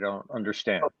ladder? I don't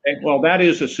understand. Okay, well, that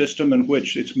is a system in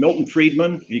which it's Milton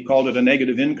Friedman. He called it a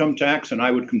negative income tax, and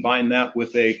I would combine that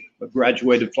with a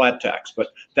graduated flat tax. But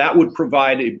that would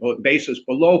provide a basis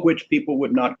below which people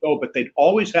would not go, but they'd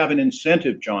always have an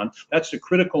incentive, John. That's the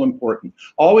critical important.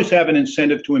 Always have an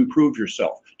incentive to improve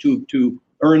yourself, to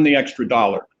earn the extra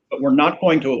dollar. But we're not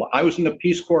going to, I was in the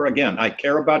Peace Corps again. I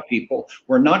care about people.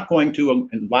 We're not going to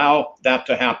allow that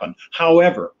to happen.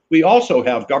 However, we also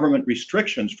have government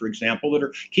restrictions, for example, that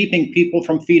are keeping people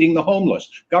from feeding the homeless.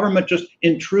 Government just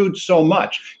intrudes so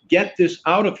much. Get this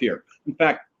out of here. In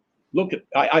fact, look at,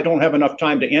 I don't have enough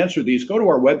time to answer these. Go to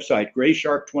our website,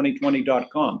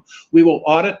 grayshark2020.com. We will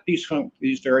audit these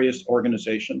various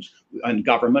organizations and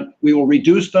government. We will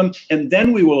reduce them, and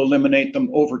then we will eliminate them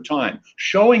over time,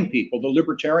 showing people the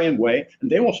libertarian way,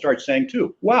 and they will start saying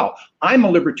too, wow, I'm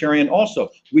a libertarian also.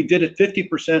 We did it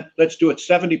 50%, let's do it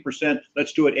 70%,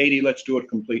 let's do it 80%, let's do it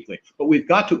completely. But we've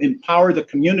got to empower the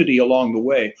community along the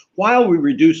way while we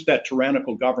reduce that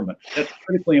tyrannical government. That's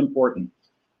critically important.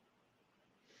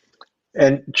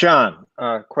 And John,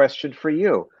 question for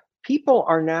you. People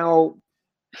are now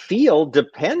feel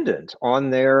dependent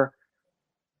on their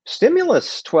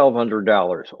stimulus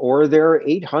 $1,200 or their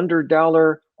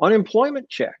 $800 unemployment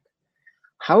check.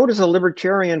 How does a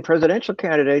libertarian presidential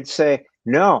candidate say,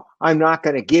 no, I'm not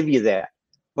going to give you that,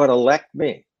 but elect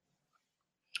me?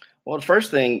 Well, the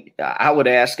first thing I would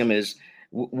ask him is,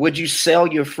 would you sell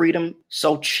your freedom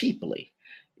so cheaply?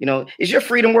 You know, is your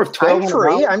freedom worth $1,200? I'm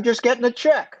free. I'm just getting a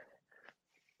check.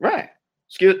 Right.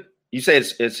 Excuse. You say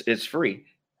it's free.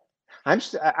 I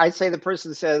say the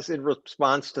person says in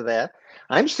response to that,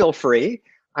 I'm still free.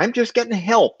 I'm just getting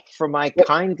help from my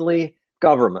kindly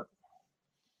government.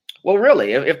 Well,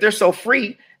 really, if they're so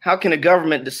free, how can a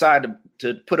government decide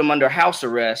to put them under house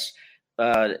arrest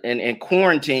and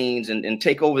quarantines and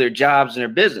take over their jobs and their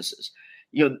businesses?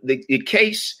 You know, the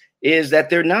case is that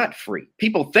they're not free.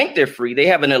 People think they're free. They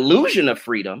have an illusion of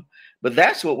freedom, but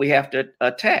that's what we have to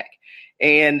attack.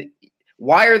 And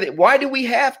why do we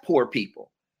have poor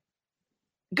people?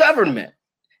 Government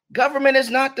is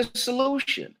not the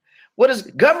solution.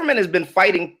 Government has been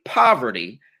fighting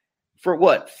poverty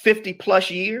for 50 plus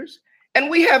years?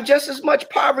 And we have just as much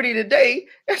poverty today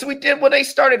as we did when they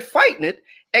started fighting it,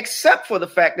 except for the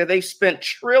fact that they spent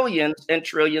trillions and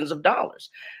trillions of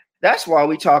dollars. That's why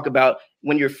we talk about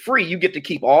when you're free, you get to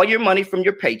keep all your money from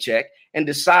your paycheck and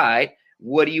decide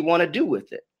what do you want to do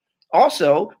with it.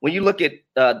 Also, when you look at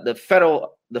the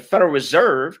Federal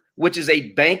Reserve, which is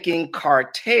a banking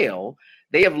cartel,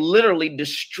 they have literally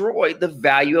destroyed the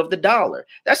value of the dollar.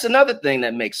 That's another thing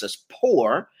that makes us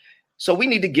poor. So we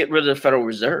need to get rid of the Federal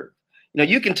Reserve. You know,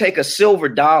 you can take a silver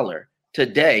dollar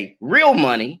today, real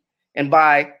money, and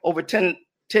buy over 10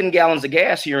 gallons of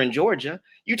gas here in Georgia.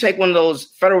 You take one of those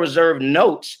Federal Reserve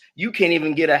notes, you can't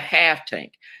even get a half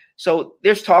tank. So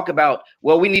there's talk about,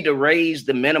 well, we need to raise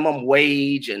the minimum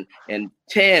wage and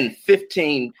 $10,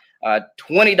 $15,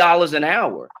 $20 an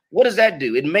hour. What does that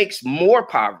do? It makes more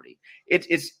poverty.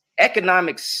 It's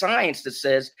economic science that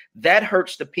says that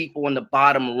hurts the people in the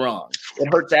bottom rung.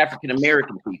 It hurts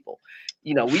African-American people.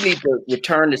 We need to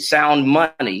return to sound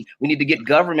money. We need to get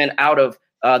government out of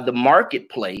the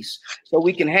marketplace so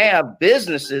we can have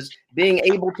businesses being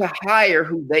able to hire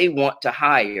who they want to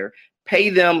hire,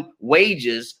 pay them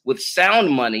wages with sound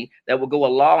money that will go a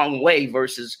long way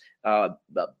versus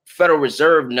Federal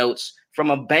Reserve notes from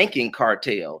a banking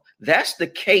cartel. That's the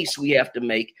case we have to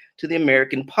make to the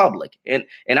American public. And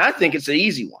I think it's an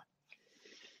easy one.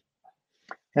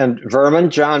 And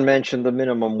Vermin, John mentioned the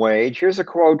minimum wage. Here's a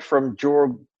quote from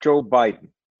Joe Biden.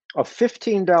 A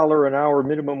 $15 an hour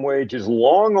minimum wage is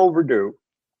long overdue,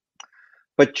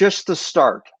 but just the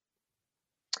start.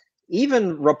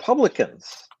 Even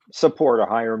Republicans support a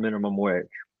higher minimum wage.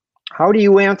 How do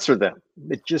you answer them?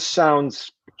 It just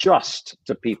sounds just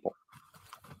to people.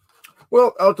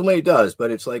 Well, ultimately it does,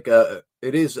 but it's like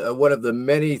it is one of the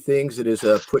many things that is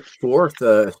put forth,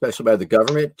 especially by the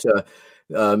government.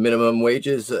 Minimum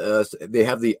wages, they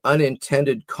have the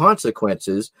unintended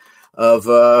consequences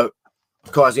of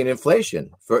causing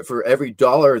inflation. For every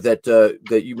dollar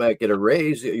that you might get a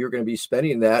raise, you're going to be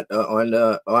spending that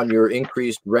on your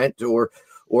increased rent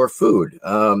or food.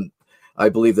 I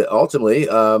believe that ultimately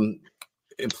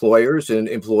employers and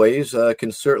employees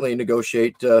can certainly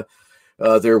negotiate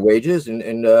their wages,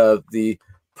 and the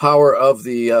power of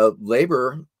the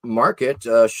labor market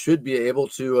should be able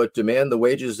to demand the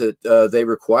wages that they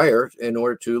require in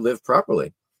order to live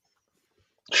properly.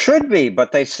 Should be,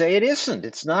 but they say it isn't.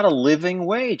 It's not a living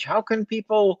wage. How can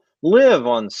people live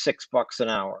on $6 an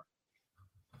hour?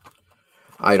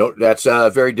 That's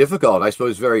very difficult. I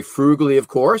suppose very frugally, of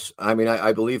course. I mean,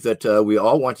 I believe that we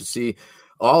all want to see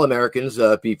all Americans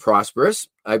be prosperous.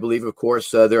 I believe, of course,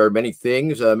 there are many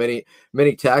things,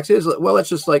 many taxes. Well, let's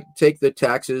just take the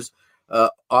taxes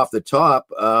off the top.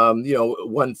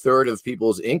 1/3 of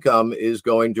people's income is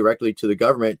going directly to the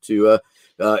government to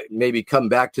maybe come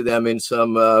back to them in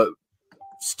some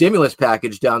stimulus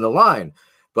package down the line.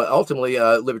 But ultimately,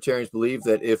 libertarians believe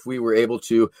that if we were able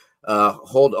to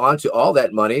hold on to all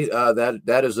that money,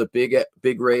 that is a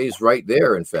big raise right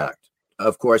there. In fact,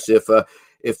 of course, if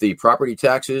the property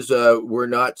taxes were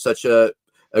not such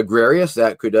egregious,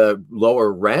 that could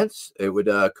lower rents. It would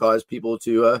cause people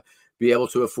to be able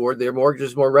to afford their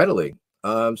mortgages more readily.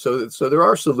 So there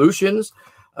are solutions,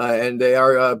 and they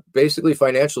are basically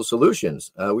financial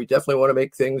solutions. We definitely want to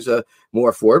make things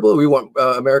more affordable. We want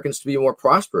Americans to be more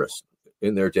prosperous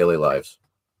in their daily lives.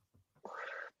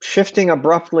 Shifting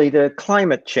abruptly to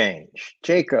climate change,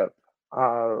 Jacob,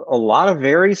 a lot of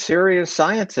very serious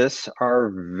scientists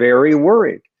are very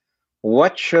worried.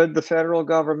 What should the federal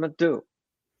government do,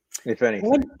 if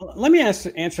anything? Let me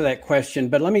answer that question,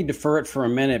 but let me defer it for a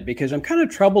minute because I'm kind of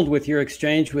troubled with your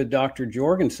exchange with Dr.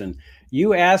 Jorgensen.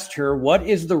 You asked her, what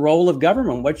is the role of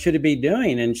government? What should it be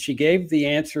doing? And she gave the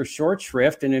answer short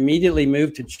shrift and immediately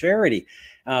moved to charity.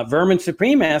 Vermin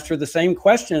Supreme asked her the same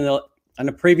question on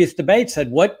a previous debate,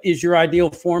 said, what is your ideal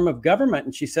form of government?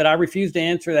 And she said, I refuse to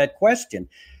answer that question.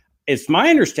 It's my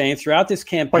understanding throughout this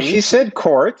campaign. Well, she said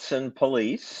courts and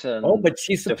police. But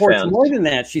she supports more than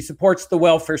that. She supports the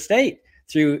welfare state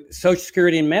through Social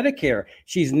Security and Medicare.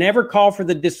 She's never called for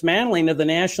the dismantling of the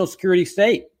national security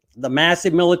state, the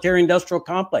massive military industrial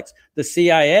complex, the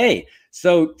CIA.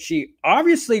 So she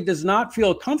obviously does not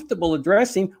feel comfortable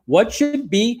addressing what should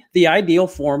be the ideal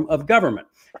form of government.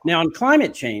 Now, on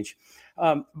climate change,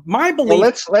 my belief.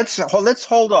 Well, let's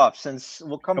hold off since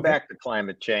we'll come back to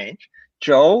climate change.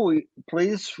 Joe,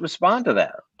 please respond to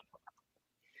that.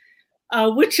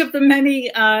 Which of the many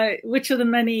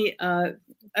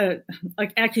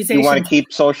accusations? You want to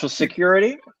keep Social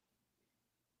Security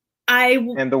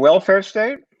and the welfare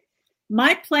state?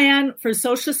 My plan for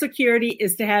Social Security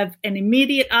is to have an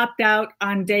immediate opt-out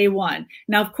on day one.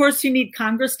 Now, of course, you need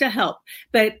Congress to help,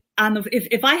 but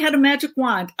if I had a magic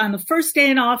wand on the first day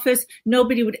in office,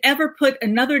 nobody would ever put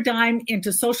another dime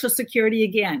into Social Security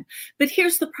again. But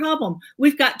here's the problem.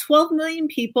 We've got 12 million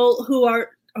people who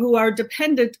are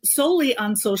dependent solely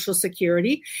on Social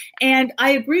Security. And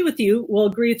I agree with you, will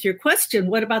agree with your question.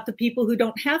 What about the people who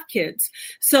don't have kids?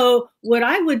 So what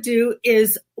I would do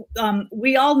is,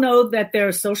 we all know that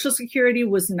their Social Security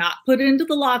was not put into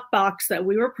the lockbox that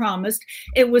we were promised.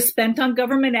 It was spent on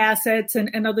government assets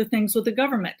and other things with the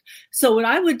government. So what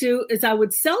I would do is I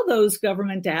would sell those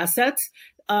government assets,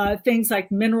 things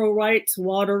like mineral rights,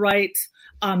 water rights,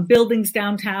 buildings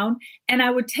downtown, and I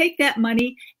would take that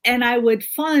money and I would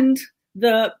fund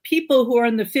the people who are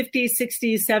in the 50s,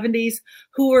 60s, 70s,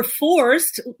 who were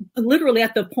forced literally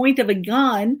at the point of a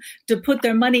gun to put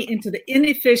their money into the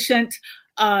inefficient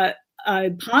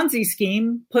Ponzi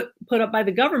scheme put up by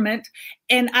the government,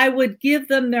 and I would give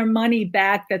them their money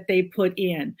back that they put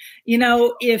in.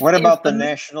 What about the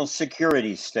national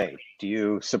security state? Do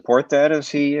you support that as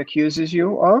he accuses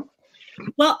you of?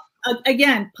 Well,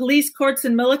 again, police, courts,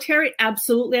 and military,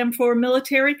 absolutely, I'm for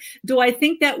military. Do I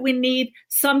think that we need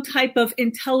some type of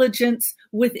intelligence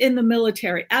within the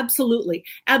military? Absolutely.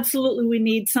 Absolutely, we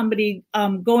need somebody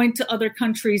going to other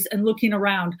countries and looking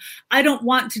around. I don't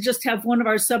want to just have one of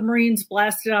our submarines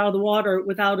blasted out of the water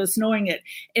without us knowing it.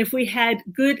 If we had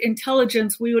good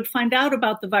intelligence, we would find out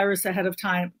about the virus ahead of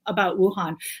time, about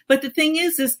Wuhan. But the thing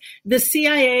is the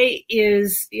CIA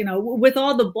is, with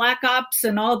all the black ops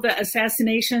and all the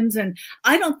assassinations, and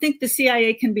I don't think the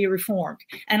CIA can be reformed.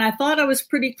 And I thought I was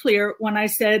pretty clear when I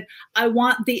said I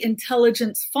want the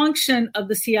intelligence function of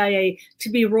the CIA to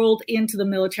be rolled into the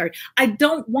military. I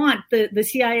don't want the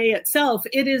CIA itself.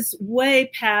 It is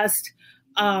way past,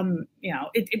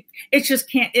 it just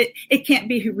can't, it can't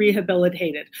be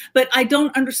rehabilitated. But I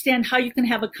don't understand how you can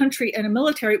have a country and a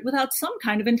military without some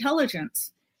kind of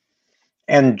intelligence.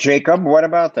 And Jacob, what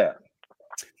about that?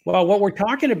 Well, what we're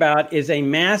talking about is a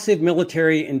massive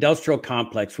military industrial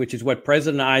complex, which is what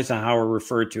President Eisenhower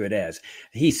referred to it as.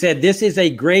 He said, this is a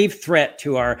grave threat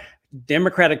to our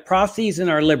democratic processes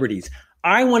and our liberties.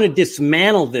 I want to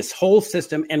dismantle this whole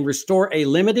system and restore a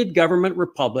limited government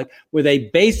republic with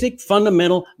a basic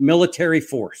fundamental military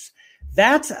force.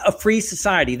 That's a free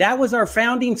society. That was our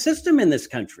founding system in this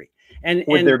country. And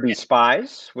would there be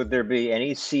spies? Would there be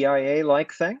any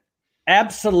CIA-like thing?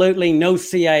 Absolutely no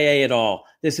CIA at all.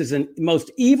 This is the most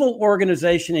evil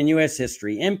organization in U.S.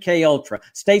 history. MK Ultra,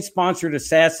 state-sponsored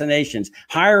assassinations,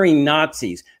 hiring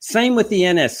Nazis. Same with the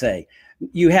NSA.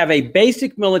 You have a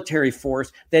basic military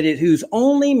force whose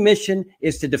only mission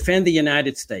is to defend the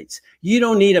United States. You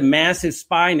don't need a massive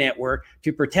spy network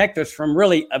to protect us from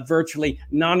really a virtually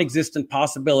non-existent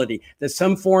possibility that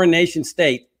some foreign nation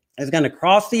state is going to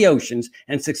cross the oceans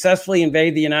and successfully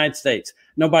invade the United States.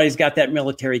 Nobody's got that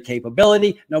military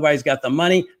capability. Nobody's got the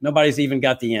money. Nobody's even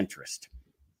got the interest.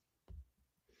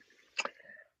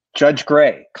 Judge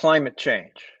Gray, climate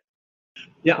change.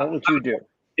 Yeah. What would you do?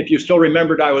 If you still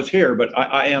remembered, I was here, but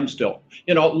I am still.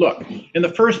 Look, in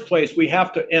the first place, we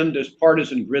have to end this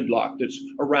partisan gridlock that's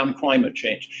around climate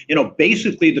change.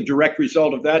 Basically, the direct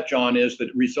result of that, John, is that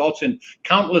it results in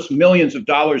countless millions of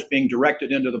dollars being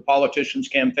directed into the politicians'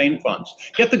 campaign funds.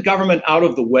 Get the government out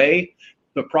of the way.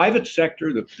 The private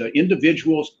sector, the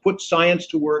individuals, put science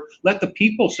to work. Let the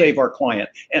people save our climate,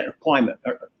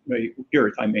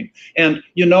 Earth, And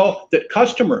that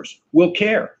customers will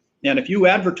care. And if you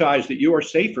advertise that you are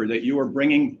safer, that you are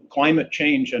bringing climate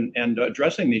change and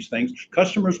addressing these things,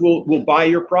 customers will buy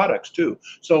your products too.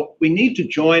 So we need to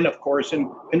join, of course,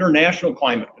 in international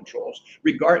climate controls,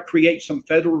 create some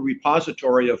federal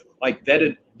repository of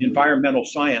vetted environmental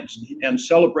science, and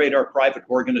celebrate our private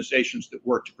organizations that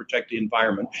work to protect the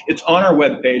environment. It's on our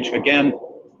webpage, again,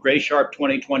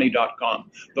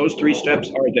 graysharp2020.com. Those 3 steps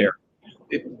are there.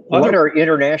 What are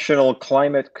international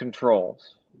climate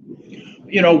controls?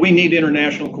 We need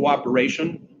international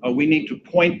cooperation. We need to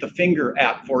point the finger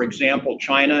at, for example,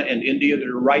 China and India that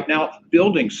are right now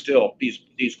building still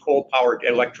these coal-powered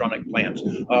electronic plants.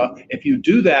 If you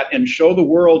do that and show the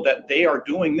world that they are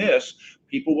doing this,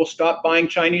 people will stop buying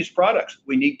Chinese products.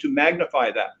 We need to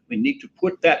magnify that. We need to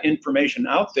put that information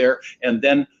out there, and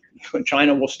then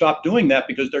China will stop doing that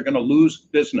because they're going to lose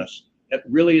business. It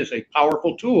really is a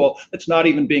powerful tool that's not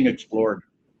even being explored.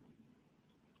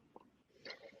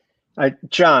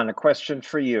 John, a question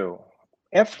for you.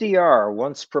 FDR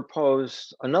once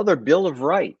proposed another Bill of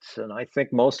Rights, and I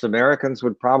think most Americans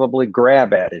would probably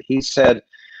grab at it. He said,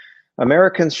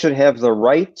 Americans should have the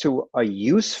right to a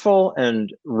useful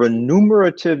and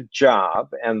remunerative job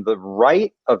and the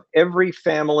right of every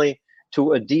family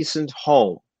to a decent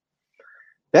home.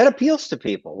 That appeals to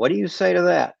people. What do you say to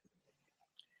that?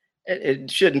 It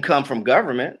shouldn't come from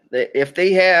government. If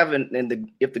they have,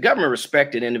 if the government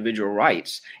respected individual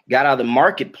rights, got out of the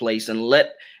marketplace and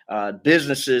let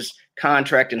businesses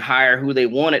contract and hire who they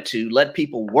wanted to, let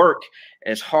people work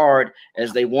as hard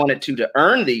as they wanted to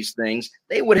earn these things,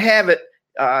 they would have it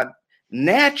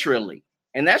naturally.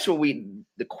 And that's what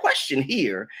the question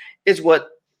here is what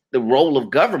the role of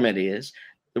government is.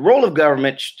 The role of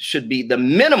government should be, the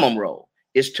minimum role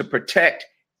is to protect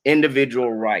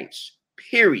individual rights,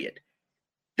 period.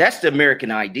 That's the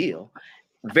American ideal.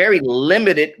 Very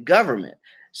limited government.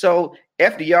 So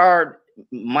FDR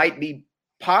might be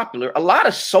popular. A lot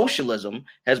of socialism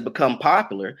has become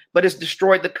popular, but it's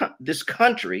destroyed this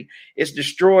country. It's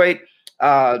destroyed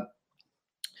the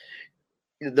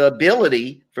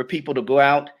ability for people to go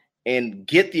out and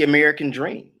get the American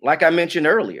dream. Like I mentioned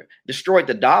earlier, destroyed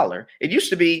the dollar. It used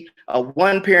to be a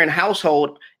one-parent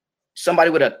household.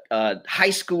 Somebody with a high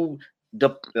school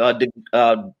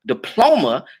diploma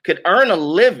could earn a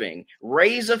living,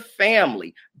 raise a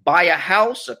family, buy a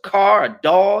house, a car, a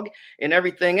dog, and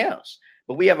everything else.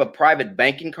 But we have a private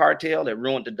banking cartel that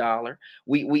ruined the dollar.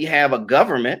 We have a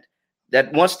government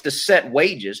that wants to set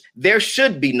wages. There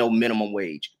should be no minimum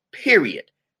wage, period.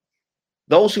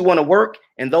 Those who want to work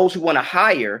and those who want to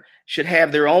hire should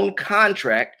have their own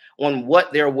contract on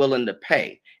what they're willing to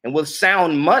pay. And with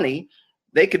sound money,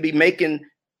 they could be making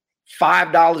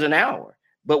 $5 an hour.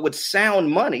 But with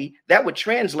sound money, that would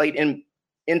translate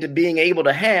into being able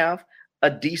to have a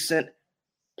decent,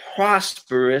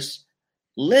 prosperous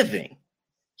living.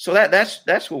 So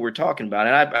that's what we're talking about.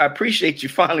 And I appreciate you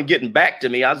finally getting back to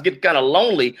me. I was getting kind of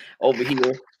lonely over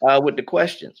here with the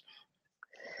questions.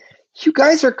 You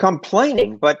guys are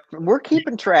complaining, but we're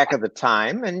keeping track of the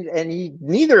time, and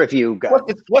neither of you got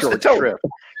what's the total?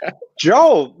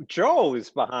 Joe is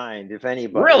behind, if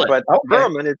anybody. Really? But Okay.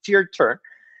 Berman, it's your turn.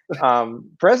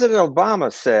 President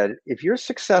Obama said, if you're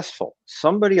successful,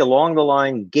 somebody along the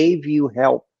line gave you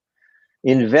help,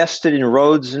 invested in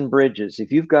roads and bridges.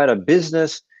 If you've got a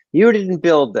business, you didn't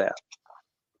build that.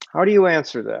 How do you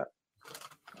answer that?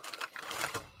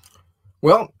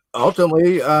 Well,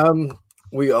 ultimately,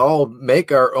 we all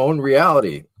make our own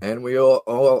reality, and we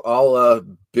all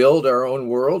build our own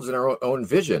worlds and our own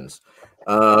visions.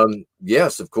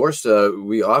 Yes, of course,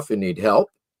 we often need help,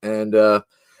 and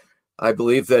I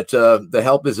believe that the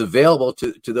help is available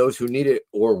to those who need it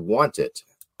or want it.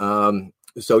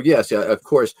 So yes, of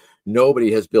course,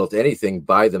 nobody has built anything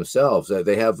by themselves.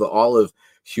 They have all of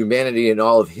humanity and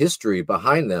all of history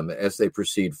behind them as they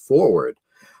proceed forward.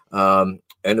 And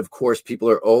of course, people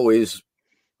are always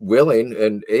willing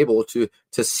and able to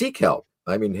seek help.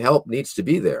 I mean, help needs to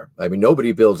be there. I mean,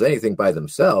 nobody builds anything by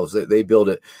themselves. They build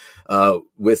it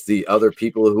with the other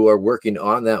people who are working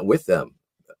on that with them.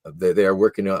 They are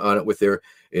working on it with their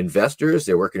investors.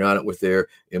 They're working on it with their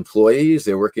employees.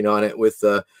 They're working on it with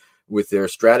their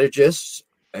strategists.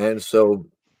 And so,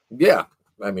 yeah,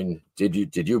 I mean,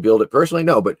 did you build it personally?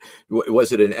 No, but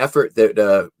was it an effort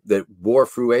that bore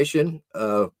fruition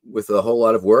with a whole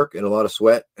lot of work and a lot of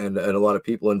sweat and a lot of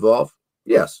people involved?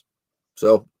 Yes.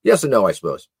 So yes and no, I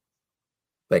suppose.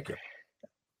 Thank you.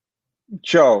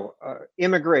 Joe,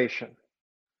 immigration.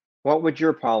 What would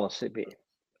your policy be?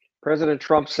 President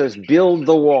Trump says, build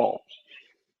the wall.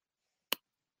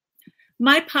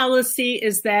 My policy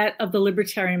is that of the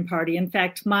Libertarian Party. In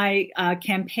fact, my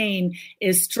campaign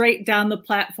is straight down the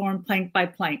platform, plank by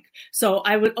plank. So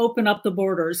I would open up the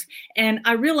borders. And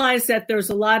I realize that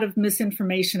there's a lot of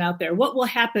misinformation out there. What will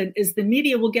happen is the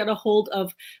media will get a hold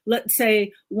of, let's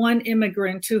say, one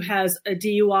immigrant who has a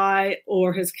DUI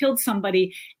or has killed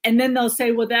somebody, and then they'll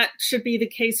say, well, that should be the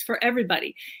case for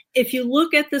everybody. If you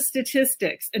look at the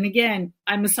statistics, and again,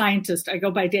 I'm a scientist, I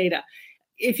go by data.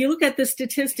 If you look at the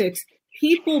statistics,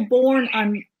 people born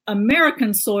on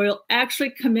American soil actually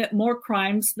commit more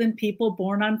crimes than people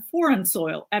born on foreign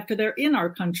soil after they're in our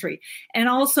country. And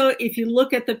also, if you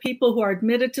look at the people who are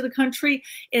admitted to the country,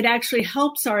 it actually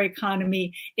helps our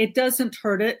economy. It doesn't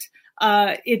hurt it.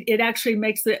 It actually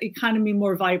makes the economy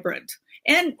more vibrant.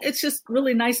 And it's just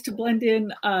really nice to blend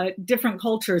in different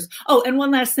cultures. Oh, and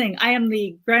one last thing. I am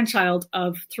the grandchild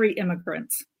of 3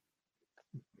 immigrants.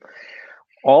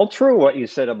 All true what you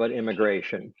said about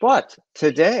immigration. But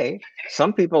today,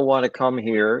 some people want to come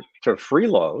here to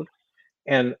freeload,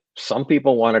 and some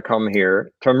people want to come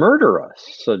here to murder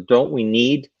us. So don't we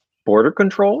need border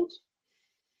controls?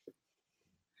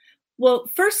 Well,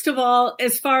 first of all,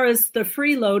 as far as the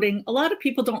freeloading, a lot of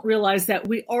people don't realize that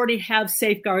we already have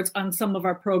safeguards on some of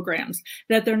our programs,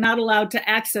 that they're not allowed to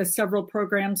access several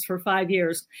programs for 5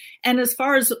 years. And as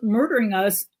far as murdering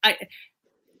us,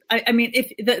 I mean,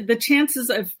 if the chances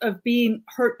of being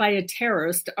hurt by a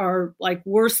terrorist are like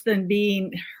worse than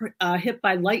being hit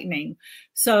by lightning.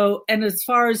 So, and as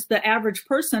far as the average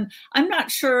person, I'm not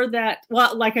sure that,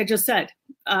 well, like I just said,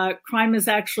 crime is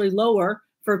actually lower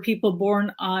for people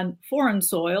born on foreign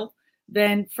soil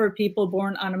than for people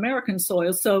born on American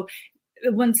soil. So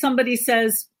when somebody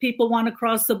says people want to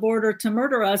cross the border to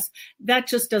murder us, that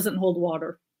just doesn't hold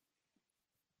water.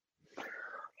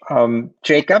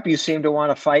 Jacob, you seem to want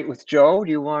to fight with Joe.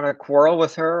 Do you want to quarrel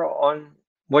with her on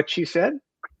what she said?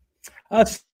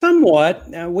 Somewhat.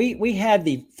 We had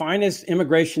the finest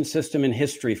immigration system in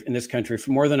history in this country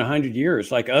for more than 100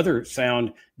 years, like other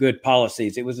sound good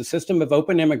policies. It was a system of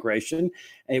open immigration.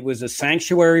 It was a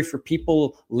sanctuary for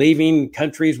people leaving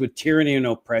countries with tyranny and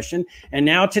oppression. And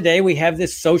now today we have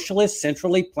this socialist,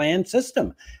 centrally planned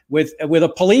system with a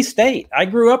police state. I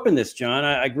grew up in this, John.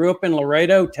 I grew up in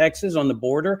Laredo, Texas, on the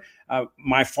border.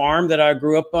 My farm that I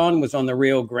grew up on was on the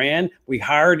Rio Grande. We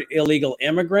hired illegal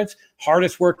immigrants,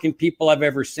 hardest working people I've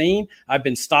ever seen. I've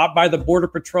been stopped by the Border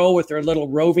Patrol with their little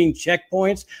roving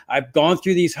checkpoints. I've gone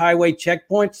through these highway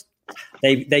checkpoints.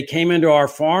 They came into our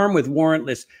farm with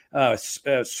warrantless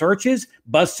searches,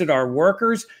 busted our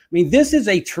workers. I mean, this is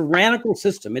a tyrannical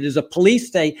system. It is a police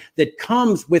state that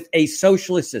comes with a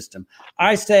socialist system.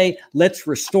 I say, let's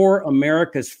restore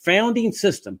America's founding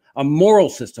system, a moral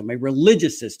system, a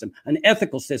religious system, an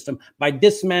ethical system, by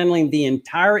dismantling the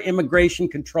entire immigration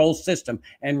control system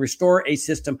and restore a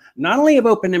system not only of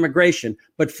open immigration,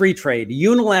 but free trade,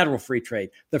 unilateral free trade,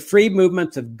 the free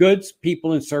movements of goods,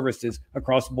 people, and services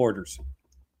across borders.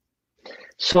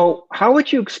 So how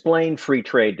would you explain free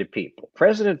trade to people?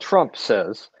 President Trump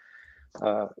says,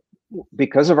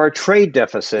 because of our trade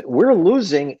deficit, we're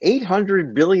losing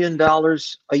 $800 billion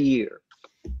a year.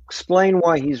 Explain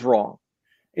why he's wrong.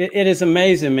 It is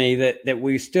amazing me that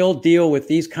we still deal with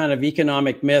these kind of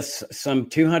economic myths some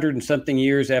 200 and something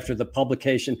years after the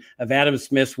publication of Adam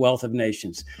Smith's Wealth of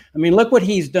Nations. I mean, look what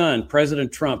he's done,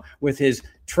 President Trump, with his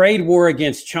trade war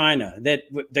against China that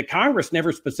the Congress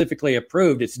never specifically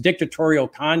approved. It's dictatorial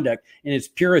conduct in its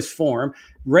purest form,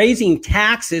 raising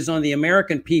taxes on the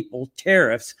American people,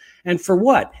 tariffs. And for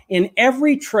what? In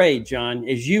every trade, John,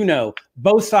 as you know,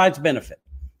 both sides benefit.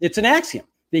 It's an axiom,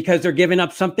 because they're giving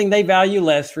up something they value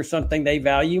less for something they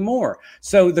value more.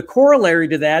 So the corollary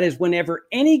to that is whenever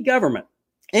any government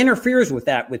interferes with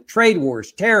that, with trade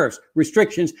wars, tariffs,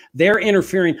 restrictions, they're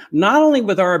interfering not only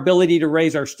with our ability to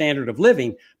raise our standard of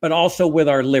living, but also with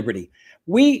our liberty.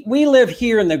 We live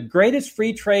here in the greatest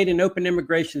free trade and open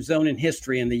immigration zone in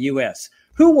history in the U.S.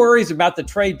 Who worries about the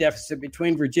trade deficit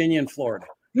between Virginia and Florida?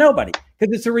 Nobody,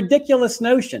 because it's a ridiculous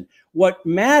notion. What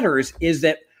matters is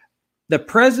that the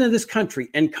president of this country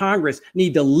and Congress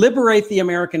need to liberate the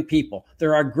American people.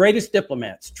 They're our greatest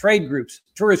diplomats, trade groups,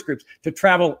 tourist groups, to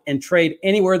travel and trade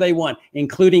anywhere they want,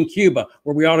 including Cuba,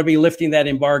 where we ought to be lifting that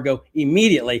embargo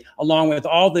immediately, along with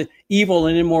all the evil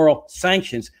and immoral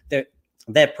sanctions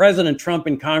that President Trump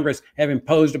and Congress have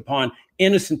imposed upon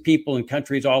innocent people in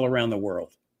countries all around the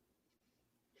world.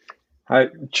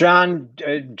 John,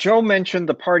 Joe mentioned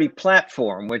the party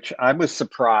platform, which I was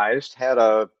surprised had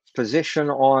a position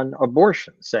on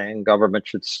abortion, saying government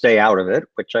should stay out of it,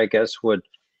 which I guess would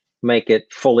make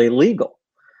it fully legal.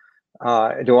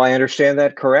 Do I understand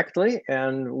that correctly?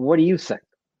 And what do you think?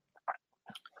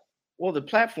 Well, the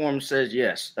platform says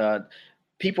yes.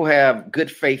 People have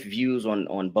good faith views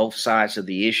on both sides of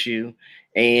the issue,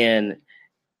 and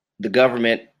the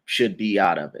government should be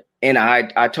out of it. And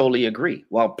I totally agree.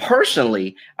 While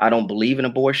personally, I don't believe in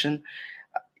abortion,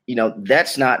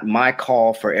 that's not my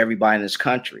call for everybody in this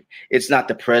country. It's not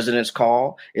the president's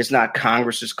call. It's not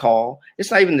Congress's call. It's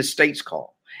not even the state's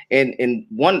call. And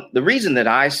the reason that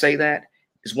I say that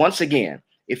is, once again,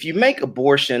 if you make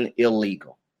abortion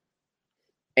illegal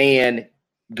and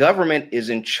government is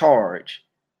in charge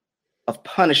of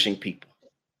punishing people,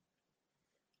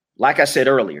 like I said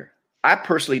earlier, I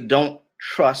personally don't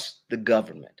trust the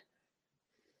government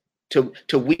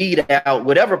to weed out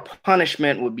whatever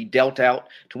punishment would be dealt out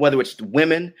to, whether it's to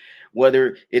women,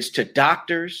 whether it's to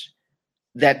doctors,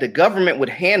 that the government would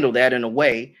handle that in a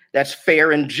way that's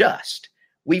fair and just.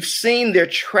 We've seen their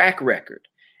track record,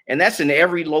 and that's in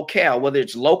every locale, whether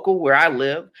it's local where I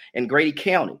live in Grady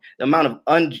County, the amount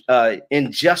of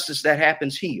injustice that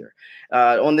happens here,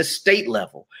 on the state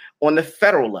level, on the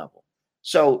federal level.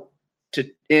 So to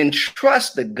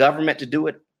entrust the government to do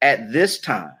it at this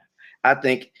time, I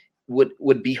think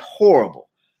would be horrible,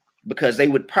 because they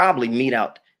would probably mete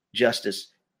out justice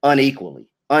unequally,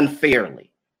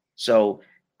 unfairly. So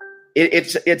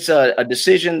it's a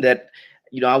decision that,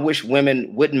 I wish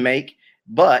women wouldn't make,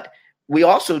 but we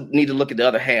also need to look at the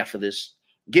other half of this,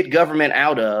 get government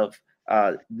out of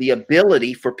the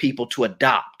ability for people to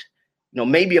adopt.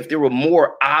 Maybe if there were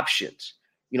more options,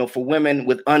 for women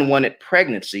with unwanted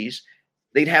pregnancies,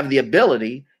 they'd have the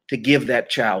ability to give that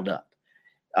child up.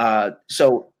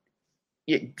 So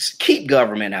keep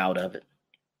government out of it.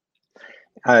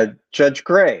 Judge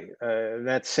Gray,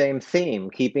 that same theme,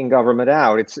 keeping government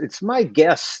out. It's my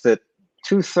guess that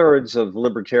 2/3 of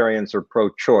libertarians are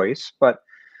pro-choice, but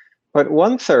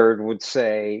 1/3 would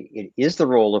say it is the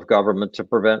role of government to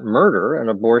prevent murder, and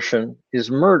abortion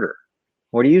is murder.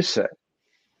 What do you say?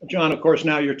 John, of course,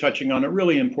 now you're touching on a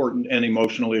really important and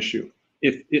emotional issue.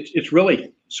 If it's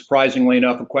really surprisingly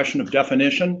enough, a question of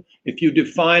definition. If you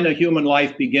define a human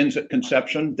life begins at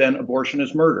conception, then abortion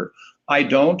is murder. I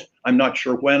don't. I'm not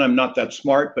sure when. I'm not that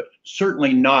smart, but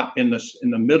certainly not in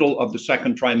the middle of the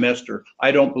second trimester.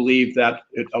 I don't believe that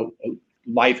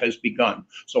life has begun.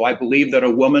 So I believe that a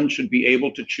woman should be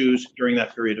able to choose during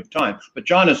that period of time. But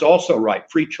John is also right.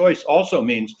 Free choice also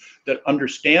means that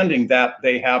understanding that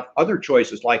they have other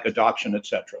choices like adoption,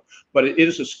 etc. But it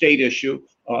is a state issue,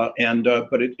 but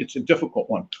it's a difficult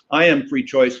one. I am free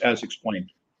choice as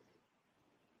explained.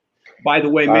 By the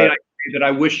way, may I say that I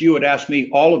wish you had asked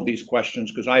me all of these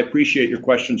questions, because I appreciate your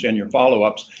questions and your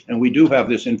follow-ups. And we do have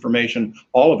this information,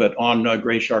 all of it, on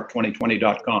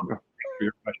grayshark2020.com for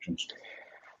your questions.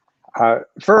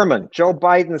 Furman, Joe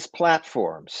Biden's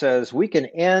platform says we can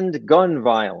end gun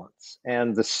violence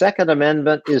and the Second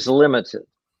Amendment is limited.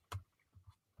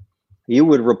 You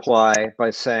would reply by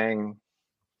saying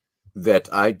that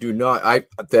I do not.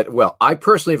 I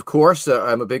personally, of course,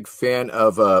 I'm a big fan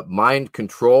of mind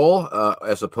control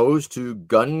as opposed to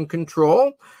gun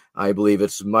control. I believe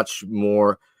it's much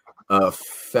more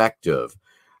effective.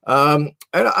 And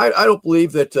I don't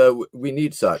believe that we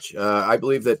need such. I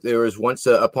believe that there was once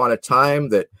upon a time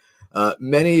that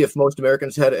many, if most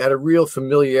Americans had a real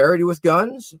familiarity with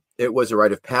guns. It was a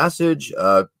rite of passage.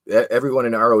 Everyone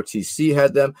in ROTC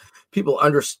had them. People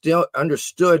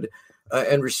understood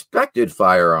and respected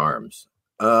firearms.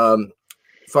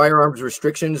 Firearms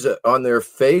restrictions on their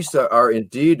face are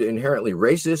indeed inherently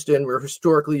racist and were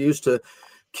historically used to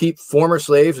keep former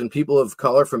slaves and people of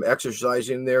color from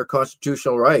exercising their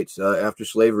constitutional rights after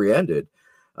slavery ended.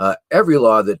 Every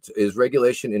law that is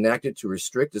regulation enacted to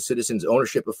restrict a citizen's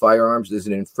ownership of firearms is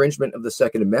an infringement of the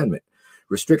Second Amendment.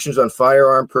 Restrictions on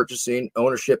firearm purchasing,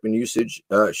 ownership, and usage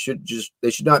should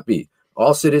not be.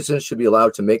 All citizens should be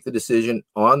allowed to make the decision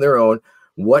on their own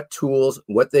what tools,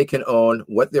 what they can own,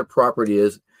 what their property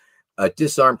is. A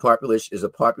disarmed population is a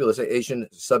population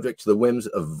subject to the whims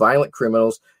of violent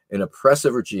criminals and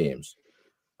oppressive regimes.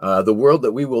 The world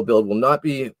that we will build will not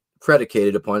be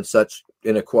predicated upon such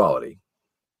inequality.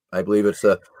 I believe it's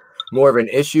more of an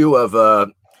issue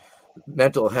of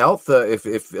mental health.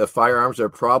 If firearms are a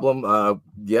problem,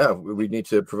 we need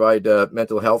to provide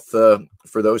mental health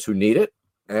for those who need it,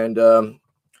 and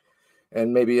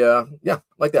maybe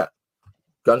like that.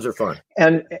 Guns are fun.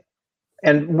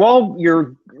 And while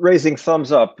you're raising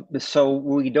thumbs up, so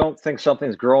we don't think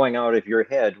something's growing out of your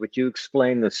head, would you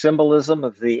explain the symbolism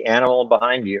of the animal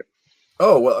behind you?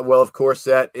 Oh, well, of course,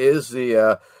 that is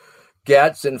the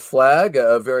Gadsden flag,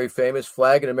 a very famous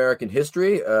flag in American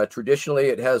history. Traditionally,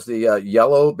 it has the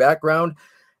yellow background,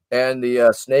 and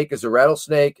the snake is a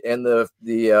rattlesnake, and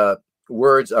the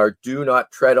words are "Do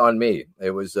not tread on me."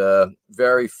 It was a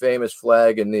very famous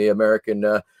flag in the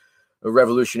American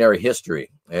revolutionary history,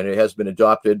 and it has been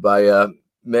adopted by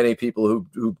many people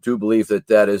who do believe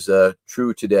that is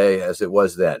true today as it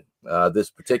was then.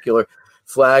 This particular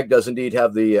flag does indeed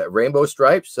have the rainbow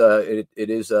stripes. It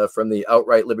is from the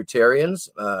Outright Libertarians.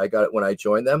 I got it when I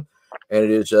joined them, and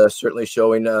it is certainly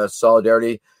showing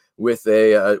solidarity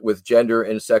with gender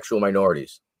and sexual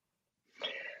minorities.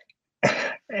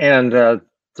 And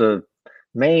the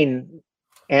main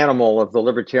animal of the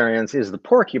Libertarians is the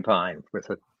porcupine, with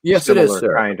a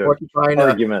similar kind of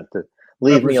argument to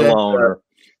leave me alone.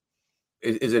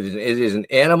 It is an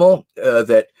animal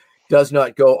that does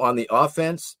not go on the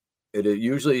offense.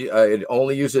 It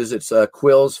only uses its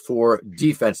quills for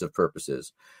defensive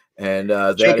purposes, and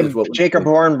Jacob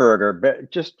Hornberger.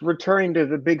 But just returning to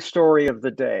the big story of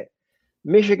the day,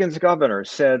 Michigan's governor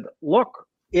said, "Look,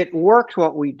 it worked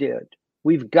what we did.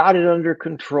 We've got it under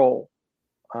control."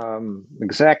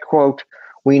 Exact quote: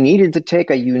 "We needed to take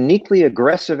a uniquely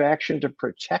aggressive action to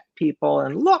protect people,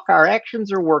 and look, our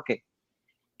actions are working."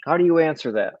 How do you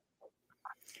answer that?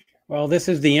 Well, this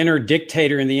is the inner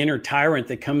dictator and the inner tyrant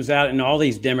that comes out in all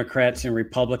these Democrats and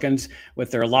Republicans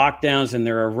with their lockdowns and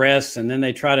their arrests, and then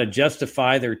they try to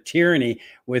justify their tyranny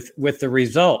with the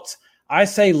results. I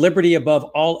say liberty above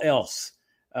all else.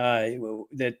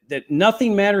 That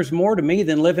nothing matters more to me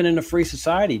than living in a free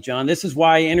society, John. This is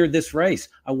why I entered this race.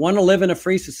 I want to live in a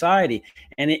free society.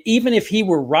 And even if he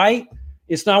were right,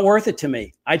 it's not worth it to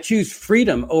me. I choose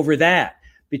freedom over that,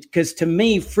 because to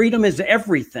me, freedom is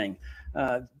everything.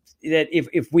 That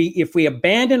if we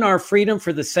abandon our freedom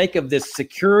for the sake of this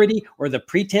security or the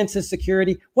pretense of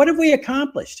security, what have we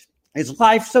accomplished? Is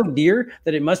life so dear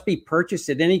that it must be purchased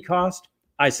at any cost?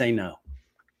 I say no.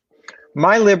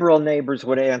 My liberal neighbors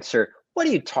would answer, "What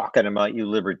are you talking about, you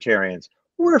libertarians?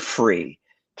 We're free.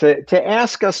 To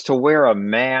ask us to wear a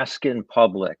mask in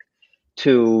public,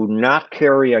 to not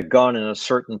carry a gun in a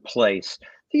certain place,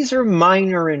 these are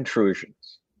minor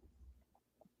intrusions."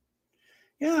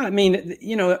 Yeah, I mean,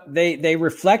 they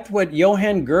reflect what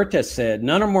Johann Goethe said.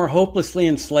 None are more hopelessly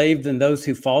enslaved than those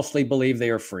who falsely believe they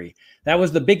are free. That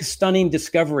was the big stunning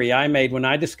discovery I made when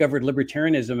I discovered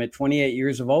libertarianism at 28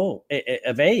 years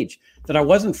of age, that I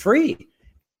wasn't free.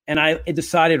 And I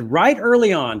decided right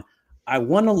early on, I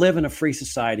want to live in a free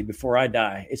society before I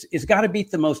die. It's got to be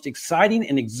the most exciting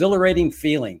and exhilarating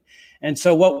feeling. And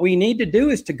so what we need to do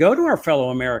is to go to our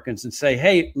fellow Americans and say,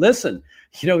 hey, listen,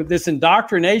 this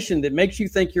indoctrination that makes you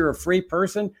think you're a free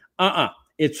person,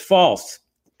 it's false.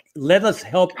 Let us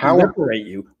help liberate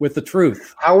you with the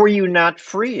truth. How were you not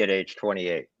free at age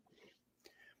 28?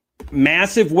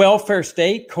 Massive welfare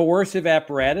state, coercive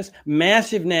apparatus,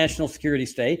 massive national security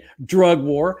state, drug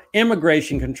war,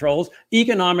 immigration controls,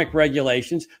 economic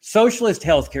regulations, socialist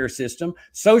healthcare system,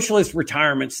 socialist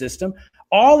retirement system.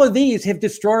 All of these have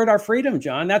destroyed our freedom,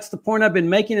 John. That's the point I've been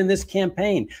making in this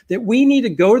campaign, that we need to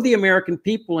go to the American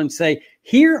people and say,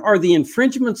 here are the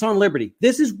infringements on liberty.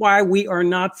 This is why we are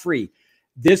not free.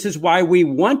 This is why we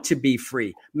want to be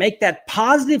free. Make that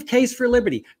positive case for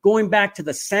liberty, going back to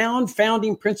the sound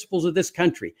founding principles of this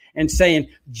country and saying,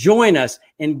 join us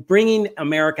in bringing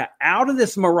America out of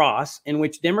this morass in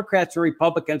which Democrats and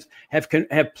Republicans have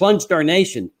plunged our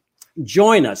nation.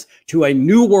 Join us to a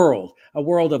new world, a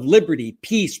world of liberty,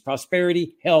 peace,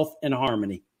 prosperity, health, and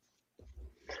harmony.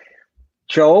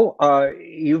 Joe,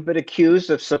 you've been accused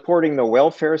of supporting the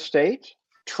welfare state.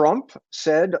 Trump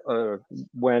said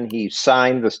when he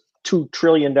signed the $2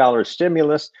 trillion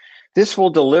stimulus, this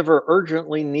will deliver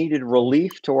urgently needed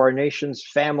relief to our nation's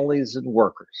families and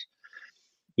workers.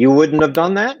 You wouldn't have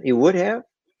done that? You would have?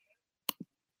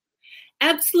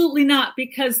 Absolutely not,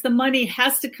 because the money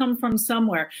has to come from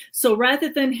somewhere. So rather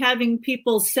than having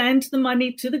people send the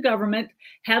money to the government,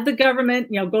 have the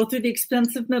government, go through the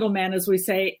expensive middleman, as we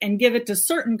say, and give it to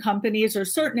certain companies or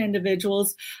certain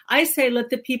individuals, I say let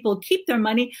the people keep their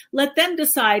money. Let them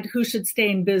decide who should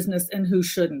stay in business and who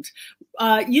shouldn't.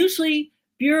 Usually,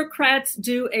 bureaucrats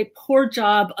do a poor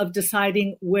job of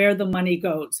deciding where the money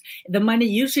goes. The money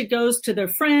usually goes to their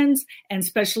friends and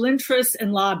special interests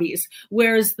and lobbies,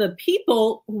 whereas the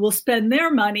people who will spend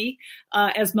their money,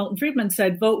 as Milton Friedman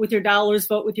said, vote with your dollars,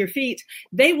 vote with your feet.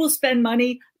 They will spend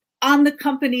money on the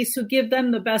companies who give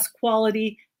them the best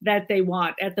quality that they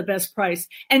want at the best price.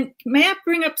 And may I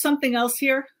bring up something else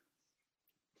here?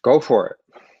 Go for it.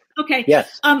 Okay.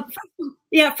 Yes.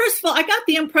 First of all, I got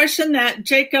the impression that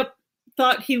Jacob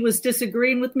thought he was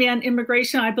disagreeing with me on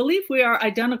immigration. I believe we are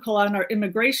identical on our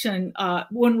immigration.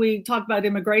 When we talk about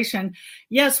immigration,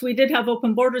 yes, we did have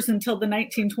open borders until the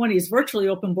 1920s, virtually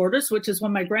open borders, which is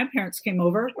when my grandparents came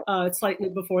over, slightly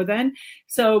before then.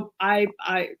 So I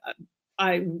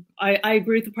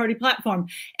agree with the party platform.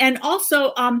 And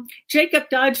also, Jacob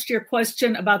dodged your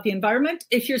question about the environment.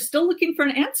 If you're still looking for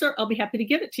an answer, I'll be happy to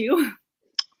give it to you.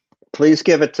 Please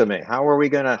give it to me. How are we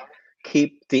going to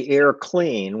keep the air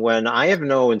clean when I have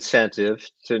no incentive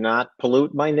to not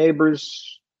pollute my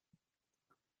neighbor's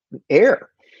air?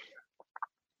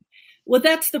 Well,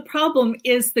 that's the problem,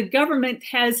 is the government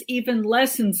has even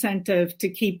less incentive to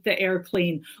keep the air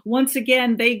clean. Once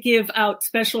again, they give out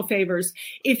special favors.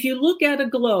 If you look at a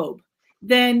globe,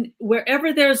 then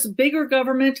wherever there's bigger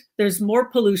government, there's more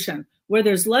pollution. Where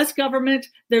there's less government,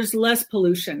 there's less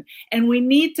pollution. And we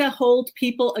need to hold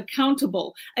people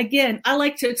accountable. Again, I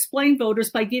like to explain voters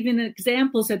by giving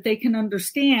examples that they can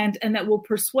understand and that will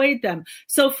persuade them.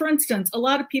 So, for instance, a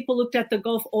lot of people looked at the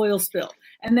Gulf oil spill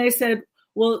and they said,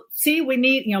 well, see, we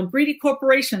need, greedy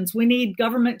corporations. We need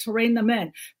government to rein them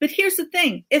in. But here's the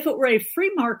thing. If it were a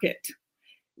free market,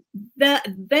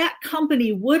 that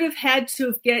company would have had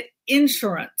to get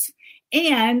insurance.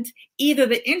 And either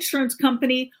the insurance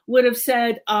company would have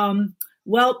said,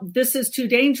 well, this is too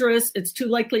dangerous. It's too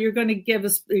likely you're going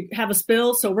to have a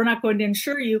spill, so we're not going to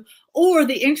insure you. Or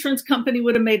the insurance company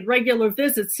would have made regular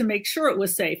visits to make sure it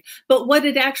was safe. But what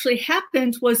had actually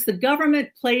happened was the government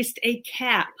placed a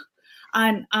cap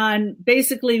on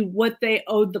basically what they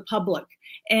owed the public.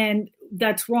 And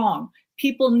that's wrong.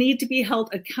 People need to be held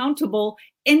accountable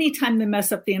anytime they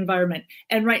mess up the environment.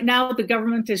 And right now, the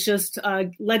government is just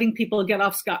letting people get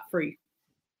off scot-free.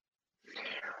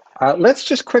 Let's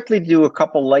just quickly do a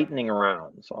couple lightning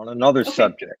rounds on another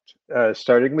subject,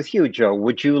 starting with you, Joe.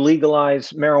 Would you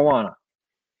legalize marijuana?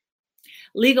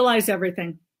 Legalize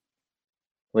everything.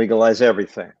 Legalize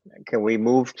everything. Can we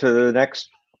move to the next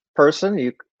person?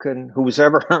 You can,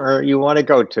 whoever you want to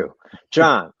go to.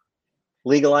 John,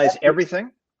 legalize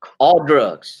everything? All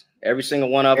drugs, every single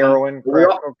one of Heroin, them.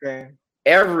 crack, okay.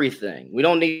 Everything. We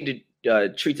don't need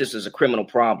to treat this as a criminal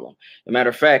problem. As a matter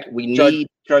of fact, we need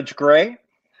Judge Gray.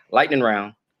 Lightning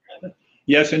round.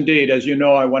 Yes, indeed. As you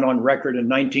know, I went on record in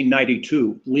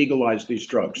 1992, legalized these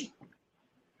drugs.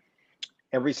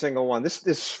 Every single one.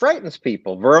 This frightens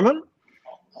people. Vermin?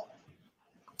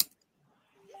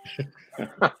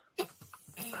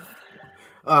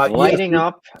 Lighting yes,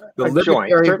 up the a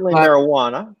joint. Certainly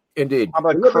marijuana. Indeed. How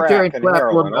about The Libertarian crack and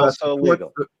heroin? platform, Also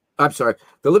illegal. I'm sorry.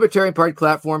 The Libertarian Party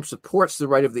platform supports the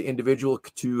right of the individual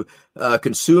to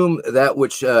consume that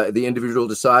which the individual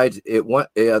decides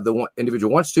the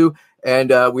individual wants to,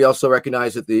 and we also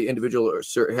recognize that the individual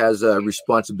has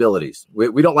responsibilities.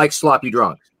 We don't like sloppy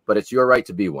drunks, but it's your right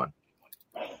to be one.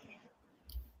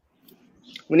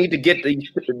 We need to get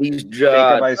these.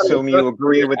 Jacob, I assume you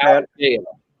agree with that. You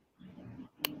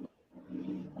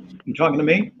talking to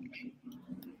me?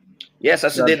 Yes, I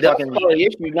said the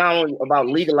issue not only about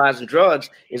legalizing drugs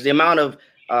is the amount of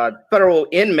federal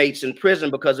inmates in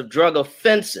prison because of drug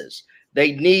offenses.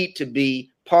 They need to be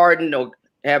pardoned or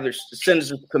have their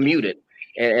sentences commuted,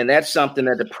 and that's something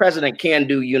that the president can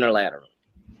do unilaterally.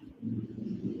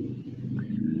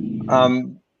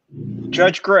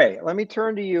 Judge Gray, let me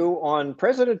turn to you on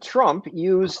President Trump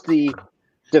used the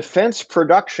Defense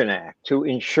Production Act to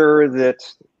ensure that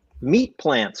meat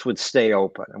plants would stay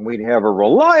open and we'd have a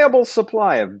reliable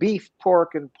supply of beef,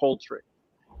 pork, and poultry.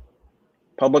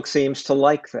 Public seems to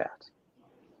like that.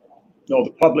 No,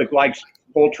 the public likes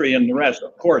poultry and the rest,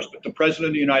 of course, but the president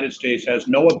of the United States has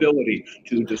no ability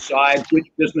to decide which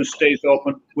business stays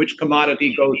open, which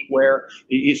commodity goes where.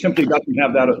 He simply doesn't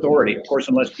have that authority, of course,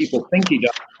 unless people think he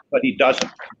does, but he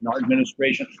doesn't. In our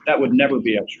administration, that would never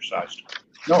be exercised.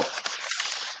 No.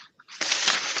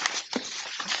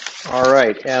 All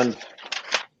right, and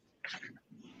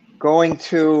going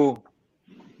to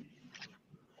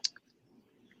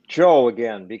Joe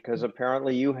again, because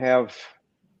apparently you have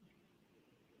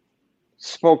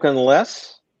spoken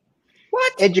less.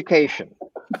 What? Education.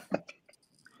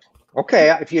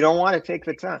 Okay, if you don't want to take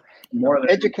the time.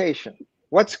 Education.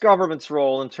 What's government's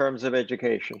role in terms of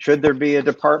education? Should there be a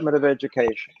Department of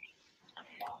Education?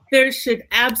 There should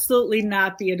absolutely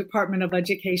not be a Department of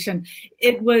Education.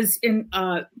 It was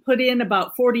put in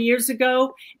about 40 years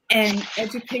ago, and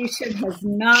education has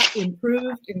not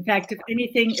improved. In fact, if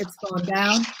anything, it's gone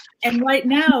down. And right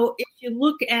now, if you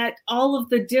look at all of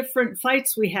the different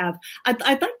fights we have, I'd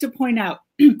like to point out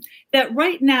that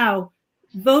right now,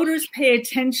 voters pay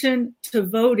attention to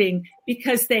voting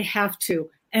because they have to.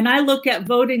 And I look at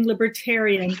voting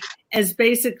libertarian as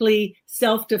basically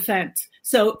self-defense.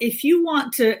 So if you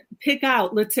want to pick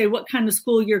out, let's say, what kind of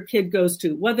school your kid goes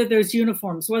to, whether there's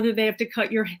uniforms, whether they have to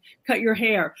cut your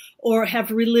hair or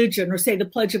have religion or say the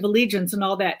Pledge of Allegiance and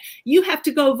all that, you have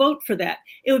to go vote for that.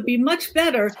 It would be much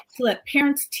better to let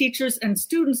parents, teachers, and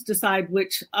students decide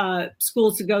which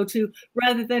schools to go to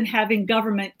rather than having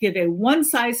government give a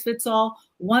one-size-fits-all.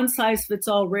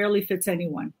 One-size-fits-all rarely fits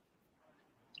anyone.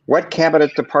 What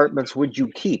cabinet departments would you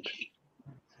keep?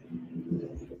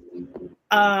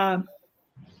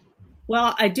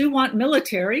 Well, I do want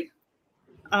military.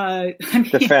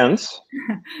 Defense.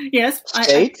 Yes.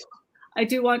 State. I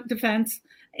do want defense.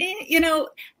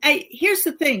 Here's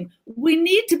the thing. We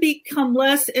need to become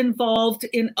less involved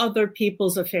in other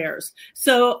people's affairs.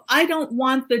 So I don't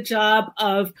want the job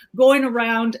of going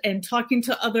around and talking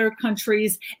to other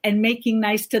countries and making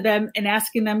nice to them and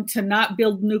asking them to not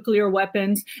build nuclear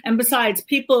weapons. And besides,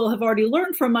 people have already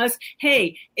learned from us,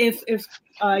 hey, if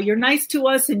you're nice to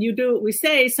us and you do what we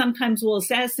say, sometimes we'll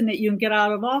assassinate you and get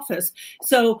out of office.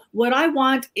 So what I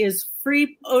want is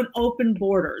free, open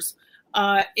borders.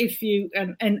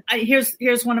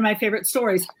 Here's one of my favorite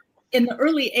stories. In the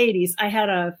early 80s, I had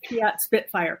a Fiat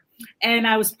Spitfire, and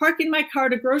I was parking my car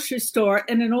at a grocery store,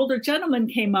 and an older gentleman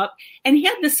came up, and he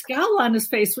had this scowl on his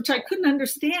face, which I couldn't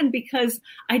understand because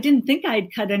I didn't think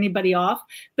I'd cut anybody off.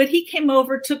 But he came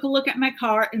over, took a look at my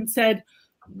car, and said,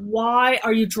 "Why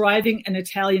are you driving an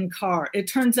Italian car?" It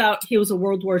turns out he was a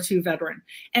World War II veteran.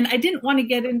 And I didn't want to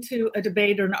get into a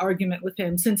debate or an argument with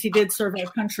him since he did serve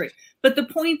our country. But the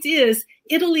point is,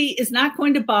 Italy is not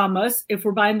going to bomb us if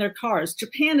we're buying their cars.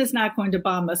 Japan is not going to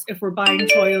bomb us if we're buying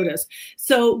Toyotas.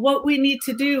 So what we need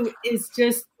to do is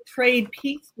just trade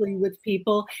peacefully with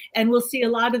people, and we'll see a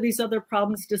lot of these other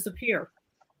problems disappear.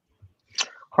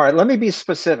 All right, let me be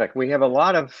specific. We have a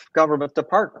lot of government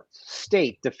departments: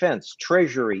 state, defense,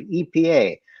 treasury,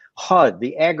 EPA, HUD,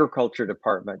 the agriculture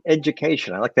department,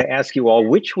 education. I'd like to ask you all,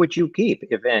 which would you keep,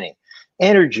 if any?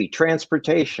 Energy,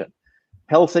 transportation,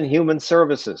 health and human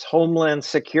services, homeland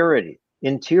security,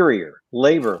 interior,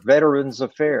 labor, veterans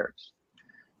affairs.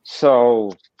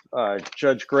 So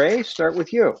Judge Gray, start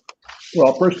with you.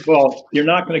 Well, first of all, you're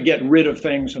not going to get rid of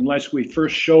things unless we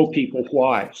first show people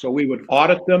why. So we would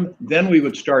audit them, then we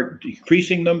would start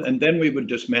decreasing them, and then we would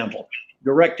dismantle.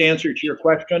 Direct answer to your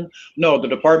question, no, the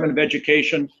Department of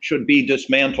Education should be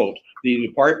dismantled. The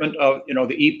Department of, the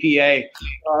EPA,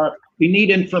 we need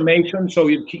information, so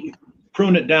you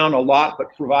prune it down a lot,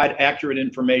 but provide accurate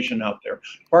information out there.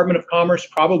 Department of Commerce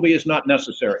probably is not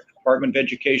necessary. Department of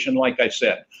Education, like I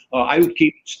said. I would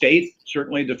keep state,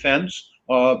 certainly defense,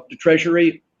 the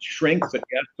Treasury, shrink,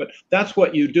 but that's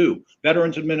what you do.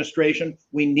 Veterans Administration,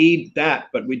 we need that,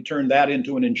 but we'd turn that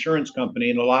into an insurance company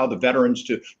and allow the veterans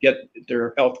to get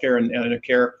their health care and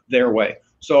care their way.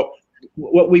 So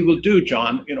what we will do,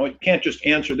 John, you can't just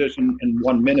answer this in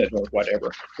 1 minute or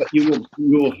whatever, but you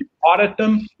will audit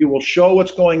them, you will show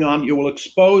what's going on, you will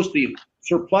expose the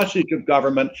surplusage of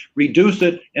government, reduce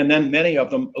it, and then many of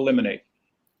them eliminate.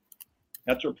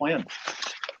 That's our plan.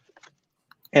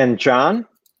 And John,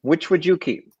 which would you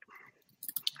keep?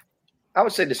 I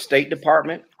would say the State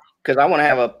Department, because I want to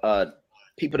have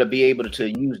people to be able to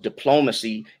use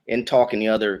diplomacy in talking to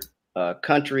other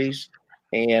countries,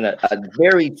 and a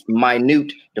very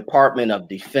minute Department of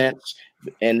Defense.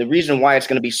 And the reason why it's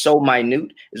going to be so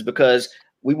minute is because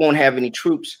we won't have any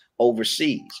troops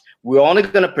overseas. We're only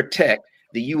going to protect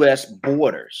the U.S.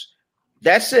 borders.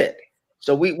 That's it.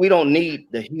 So we don't need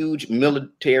the huge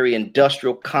military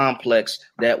industrial complex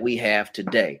that we have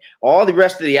today. All the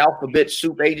rest of the alphabet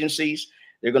soup agencies,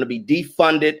 they're going to be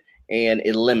defunded and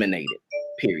eliminated,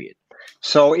 period.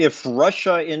 So if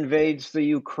Russia invades the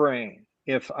Ukraine,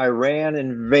 if Iran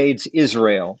invades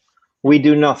Israel, we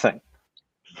do nothing.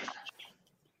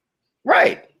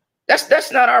 Right.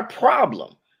 That's not our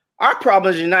problem. Our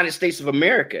problem is the United States of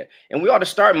America, and we ought to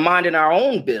start minding our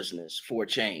own business for a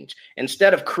change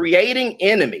instead of creating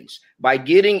enemies by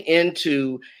getting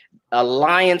into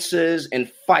alliances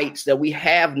and fights that we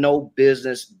have no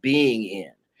business being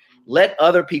in. Let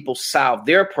other people solve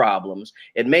their problems,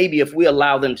 and maybe if we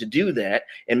allow them to do that,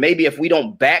 and maybe if we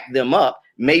don't back them up,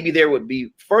 maybe there would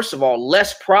be, first of all,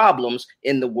 less problems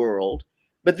in the world,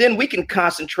 but then we can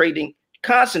concentrate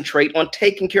on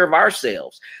taking care of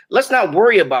ourselves. Let's not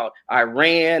worry about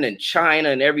Iran and China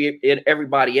and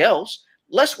everybody else.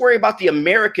 Let's worry about the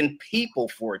American people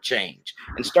for a change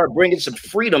and start bringing some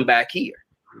freedom back here.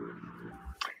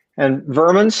 And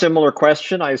Vermin, similar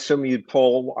question. I assume you'd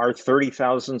pull our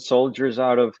 30,000 soldiers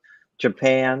out of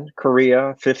Japan,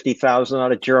 Korea, 50,000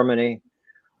 out of Germany.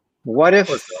 What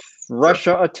if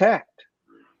Russia attacked?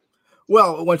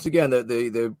 Well, once again,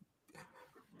 the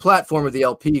platform of the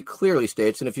LP clearly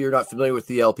states, and if you're not familiar with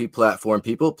the LP platform,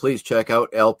 people, please check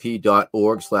out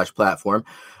lp.org/platform,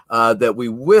 that we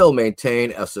will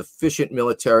maintain a sufficient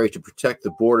military to protect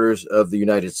the borders of the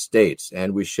United States,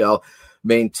 and we shall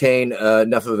maintain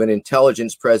enough of an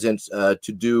intelligence presence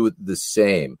to do the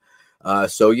same.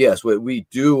 So yes, we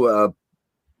do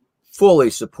fully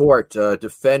support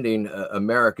defending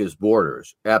America's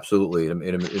borders, absolutely, in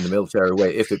the military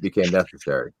way, if it became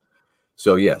necessary.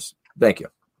 So yes, thank you.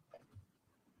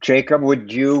 Jacob,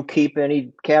 would you keep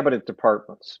any cabinet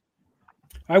departments?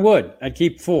 I would. I'd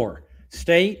keep 4: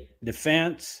 State,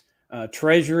 Defense,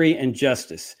 Treasury, and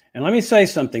Justice. And let me say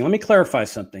something. Let me clarify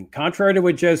something. Contrary to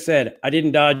what Joe said, I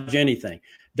didn't dodge anything.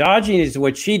 Dodging is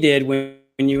what she did when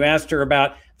you asked her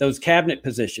about those cabinet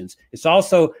positions. It's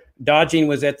also dodging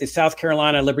was at the South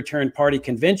Carolina Libertarian Party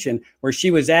convention where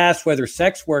she was asked whether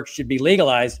sex work should be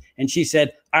legalized. And she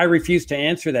said, I refuse to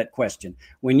answer that question.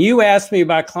 When you asked me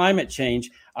about climate change,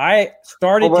 I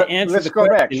started to answer the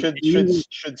question. Let's go back.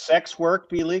 Should sex work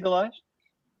be legalized?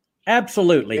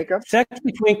 Absolutely. Jacob? Sex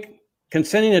between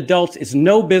consenting adults is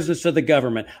no business of the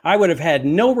government. I would have had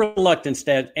no reluctance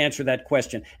to answer that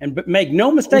question. And make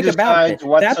no mistake about it.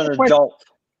 What's an adult?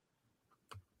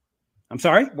 I'm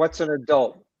sorry? What's an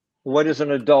adult? What is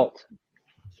an adult?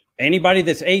 Anybody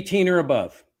that's 18 or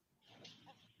above.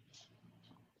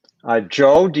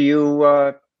 Joe, do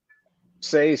you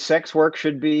say sex work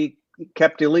should be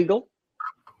kept illegal?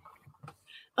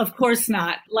 Of course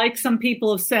not. Like some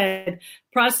people have said,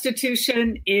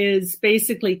 prostitution is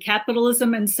basically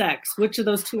capitalism and sex. Which of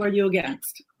those two are you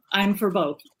against? I'm for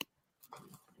both.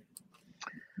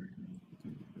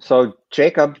 So,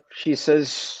 Jacob, she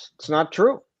says it's not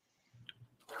true.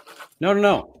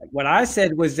 No. What I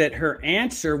said was that her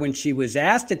answer when she was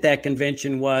asked at that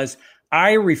convention was,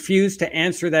 I refuse to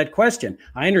answer that question.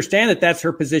 I understand that that's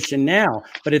her position now,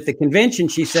 but at the convention,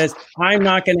 she says, I'm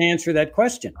not going to answer that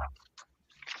question.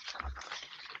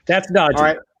 That's dodging. All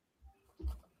right.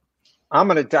 I'm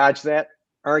going to dodge that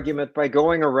argument by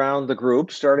going around the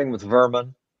group, starting with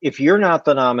Vermin. If you're not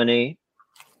the nominee,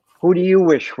 Who do you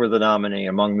wish were the nominee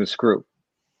among this group?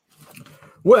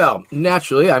 Well,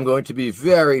 naturally, I'm going to be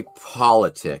very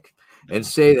politic and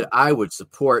say that I would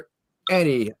support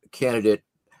any candidate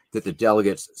that the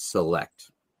delegates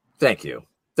select. Thank you.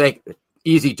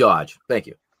 Easy dodge. Thank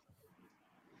you.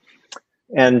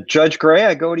 And Judge Gray,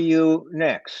 I go to you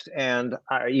next. And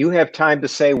you have time to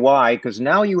say why, because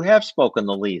now you have spoken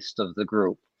the least of the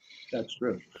group. That's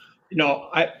true.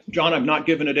 John, I've not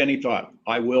given it any thought.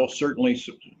 I will certainly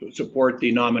support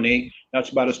the nominee. That's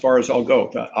about as far as I'll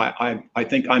go. I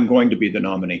think I'm going to be the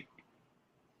nominee.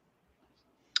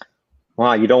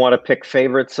 Wow, you don't want to pick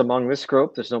favorites among this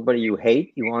group? There's nobody you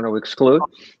hate you want to exclude?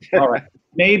 All right.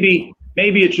 Maybe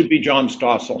it should be John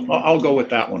Stossel. I'll go with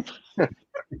that one.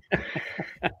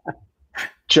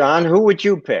 John, who would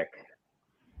you pick?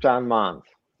 John Monds.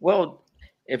 Well,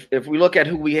 if we look at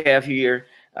who we have here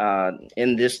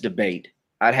in this debate,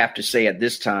 I'd have to say at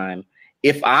this time,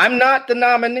 if I'm not the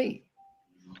nominee,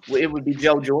 it would be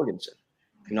Jo Jorgensen.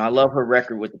 I love her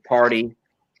record with the party,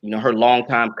 her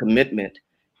longtime commitment.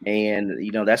 And,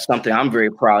 that's something I'm very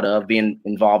proud of, being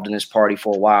involved in this party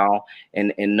for a while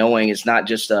and knowing it's not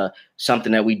just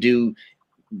something that we do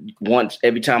once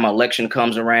every time an election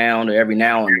comes around or every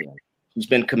now and then. He's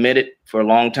been committed for a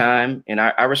long time, and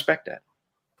I respect that.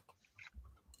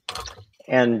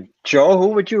 And Joe, who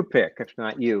would you pick if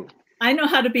not you? I know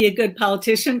how to be a good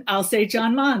politician. I'll say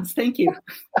John Monds. Thank you.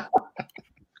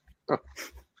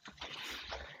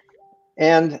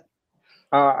 And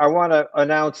I want to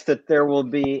announce that there will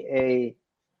be a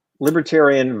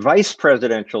Libertarian vice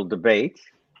presidential debate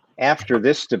after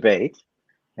this debate.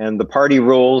 And the party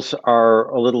rules are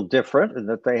a little different in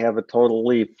that they have a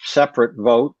totally separate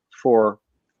vote for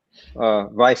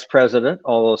vice president,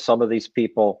 although some of these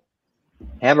people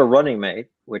have a running mate,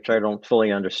 which I don't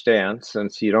fully understand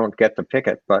since you don't get to pick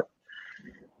it, but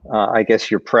I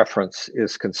guess your preference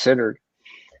is considered.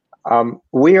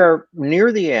 We are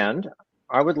near the end.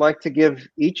 I would like to give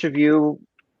each of you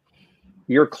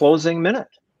your closing minute.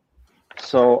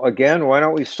 So again, why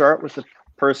don't we start with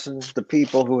the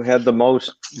people who had the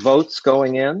most votes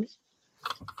going in?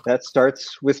 That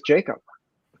starts with Jacob.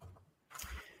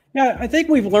 Yeah, I think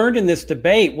we've learned in this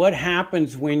debate what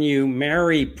happens when you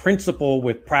marry principle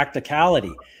with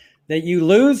practicality, that you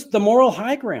lose the moral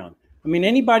high ground. I mean,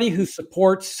 anybody who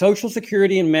supports Social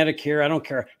Security and Medicare, I don't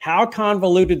care how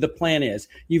convoluted the plan is,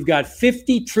 you've got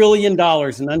 $50 trillion in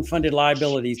unfunded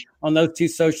liabilities on those two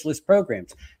socialist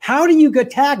programs. How do you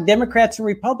attack Democrats and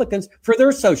Republicans for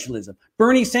their socialism?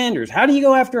 Bernie Sanders, how do you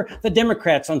go after the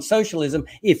Democrats on socialism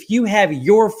if you have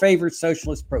your favorite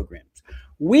socialist programs?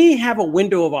 We have a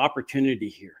window of opportunity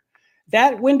here.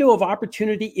 That window of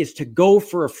opportunity is to go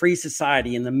for a free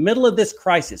society. In the middle of this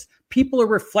crisis, people are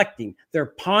reflecting,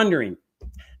 they're pondering.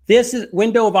 This is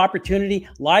window of opportunity,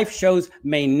 life shows,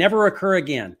 may never occur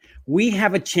again. We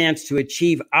have a chance to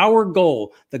achieve our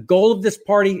goal, the goal of this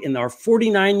party in our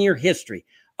 49-year history,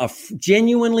 a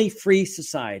genuinely free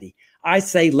society. I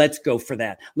say, let's go for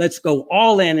that. Let's go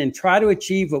all in and try to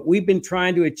achieve what we've been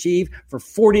trying to achieve for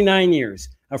 49 years.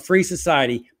 A free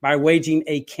society by waging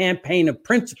a campaign of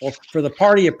principle for the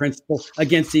party of principle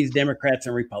against these Democrats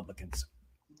and Republicans.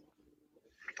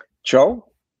 Joe?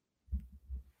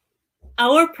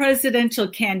 Our presidential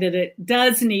candidate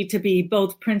does need to be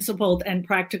both principled and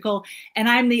practical, and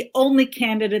I'm the only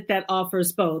candidate that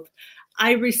offers both.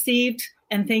 I received,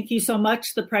 and thank you so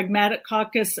much, the Pragmatic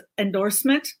Caucus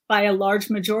endorsement by a large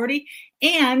majority,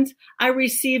 and I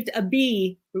received a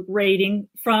B rating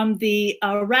from the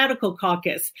Radical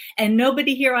Caucus, and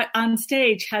nobody here on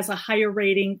stage has a higher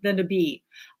rating than a B.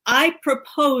 I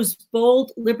propose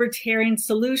bold libertarian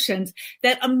solutions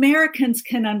that Americans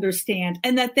can understand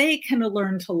and that they can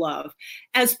learn to love.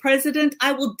 As president,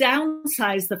 I will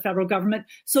downsize the federal government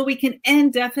so we can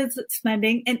end deficit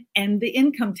spending and end the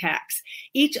income tax.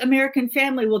 Each American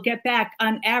family will get back,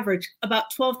 on average, about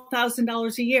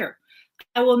 $12,000 a year.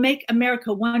 I will make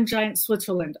America one giant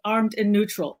Switzerland, armed and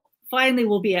neutral. Finally,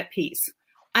 we'll be at peace.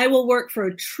 I will work for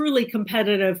a truly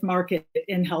competitive market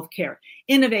in healthcare,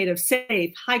 innovative,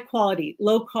 safe, high quality,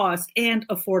 low cost, and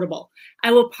affordable.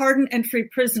 I will pardon and free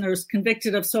prisoners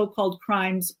convicted of so-called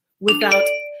crimes without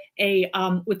a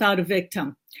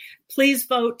victim. Please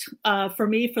vote for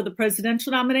me for the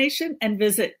presidential nomination and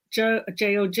visit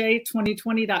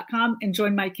joj2020.com and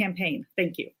join my campaign.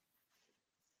 Thank you.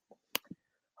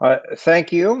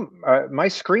 Thank you. My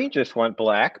screen just went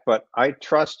black, but I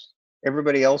trust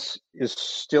everybody else is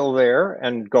still there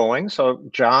and going. So,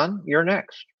 John, you're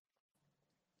next.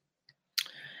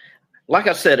 Like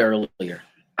I said earlier,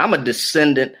 I'm a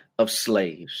descendant of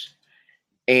slaves,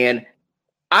 and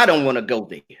I don't want to go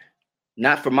there.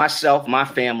 Not for myself, my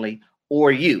family, or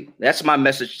you. That's my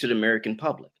message to the American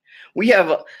public. We have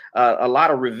a lot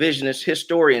of revisionist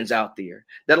historians out there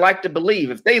that like to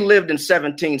believe if they lived in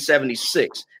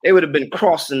 1776, they would have been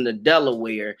crossing the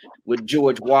Delaware with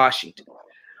George Washington.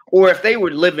 Or if they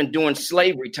were living during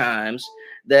slavery times,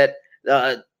 that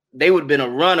they would have been a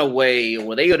runaway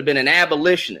or they would have been an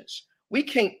abolitionist. We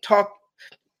can't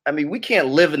we can't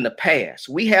live in the past.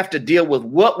 We have to deal with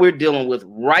what we're dealing with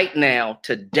right now,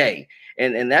 today.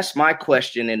 And that's my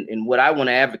question. And what I want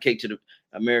to advocate to the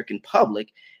American public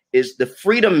is the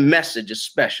freedom message is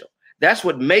special. That's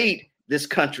what made this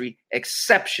country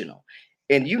exceptional.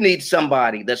 And you need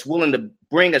somebody that's willing to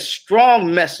bring a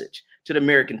strong message to the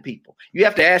American people. You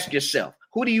have to ask yourself,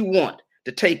 who do you want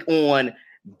to take on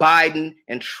Biden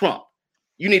and Trump?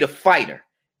 You need a fighter.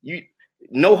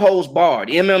 No holds barred,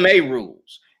 MMA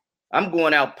rules. I'm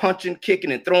going out punching,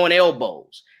 kicking, and throwing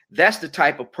elbows. That's the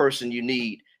type of person you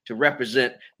need to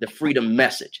represent the freedom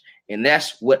message. And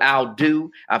that's what I'll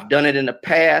do. I've done it in the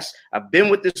past. I've been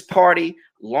with this party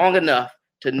long enough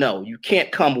to know you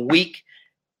can't come weak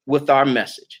with our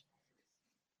message.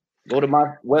 Go to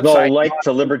my website,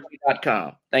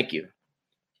 liberty.com. Thank you.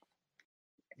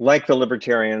 Like the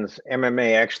Libertarians,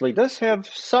 MMA actually does have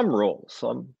some rules,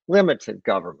 some limited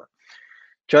government.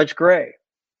 Judge Gray.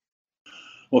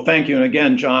 Well, thank you. And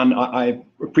again, John, I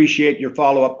appreciate your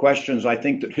follow-up questions. I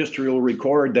think that history will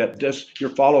record that your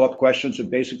follow-up questions have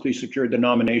basically secured the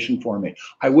nomination for me.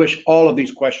 I wish all of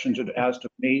these questions had asked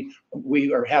of me.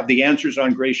 We have the answers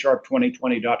on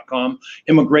graysharp2020.com.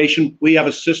 Immigration, we have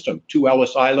a system, 2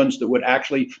 Ellis Islands, that would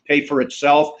actually pay for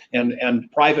itself and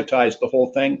privatize the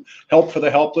whole thing. Help for the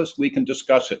helpless, we can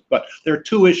discuss it. But there are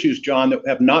 2 issues, John, that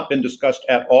have not been discussed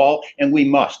at all, and we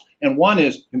must. And one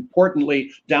is,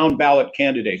 importantly, down ballot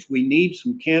candidates. We need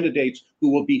some candidates who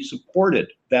will be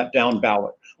supported that down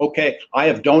ballot. Okay, I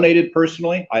have donated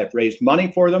personally. I have raised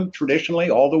money for them traditionally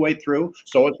all the way through.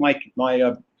 So is my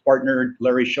partner,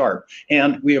 Larry Sharp.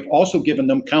 And we have also given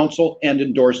them counsel and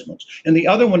endorsements. And the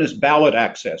other one is ballot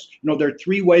access. There are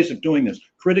 3 ways of doing this,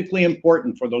 critically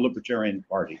important for the Libertarian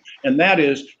Party. And that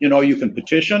is, you can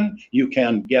petition, you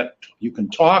can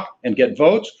talk and get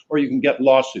votes, or you can get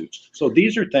lawsuits. So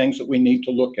these are things that we need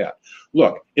to look at.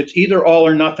 Look, it's either all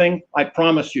or nothing. I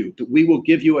promise you that we will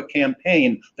give you a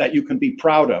campaign that you can be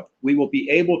proud of. We will be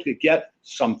able to get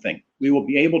something. We will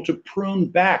be able to prune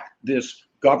back this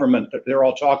government that they're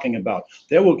all talking about.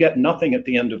 They will get nothing at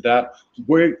the end of that.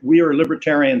 We are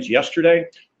libertarians yesterday.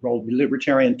 We'll be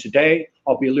libertarian today.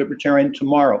 I'll be a libertarian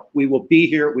tomorrow. We will be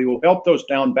here. We will help those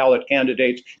down ballot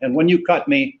candidates. And when you cut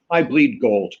me, I bleed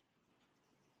gold.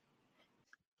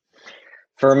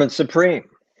 Furman Supreme.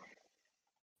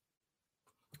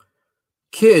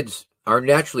 Kids are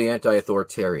naturally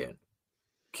anti-authoritarian.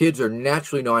 Kids are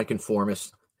naturally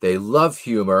nonconformists. They love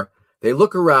humor. They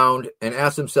look around and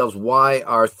ask themselves, why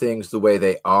are things the way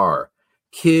they are?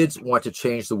 Kids want to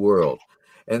change the world.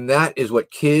 And that is what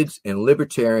kids and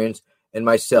libertarians and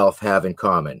myself have in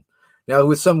common. Now,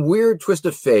 with some weird twist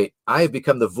of fate, I have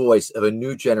become the voice of a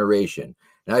new generation.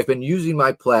 And I've been using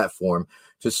my platform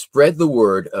to spread the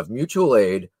word of mutual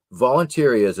aid,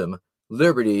 volunteerism,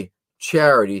 liberty,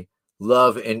 charity,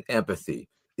 love, and empathy.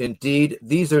 Indeed,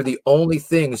 these are the only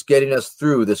things getting us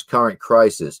through this current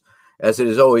crisis, as it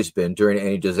has always been during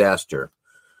any disaster.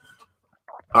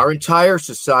 Our entire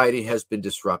society has been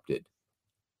disrupted.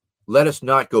 Let us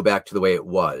not go back to the way it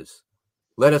was.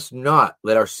 Let us not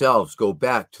let ourselves go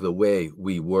back to the way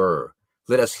we were.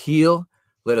 Let us heal.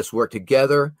 Let us work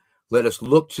together. Let us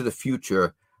look to the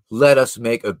future. Let us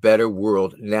make a better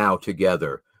world now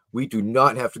together. We do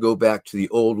not have to go back to the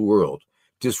old world.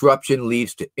 Disruption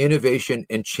leads to innovation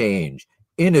and change.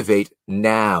 Innovate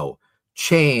now.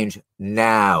 Change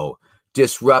now.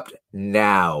 Disrupt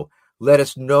now. Let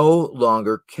us no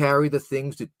longer carry the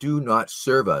things that do not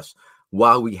serve us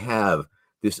while we have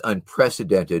this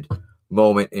unprecedented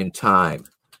moment in time.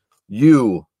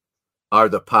 You are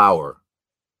the power.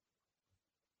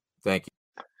 Thank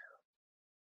you.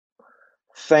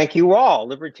 Thank you all,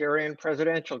 Libertarian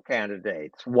presidential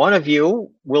candidates. One of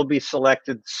you will be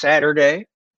selected Saturday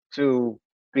to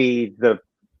be the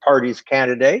party's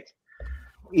candidate.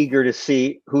 Eager to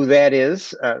see who that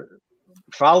is.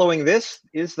 Following this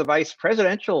is the vice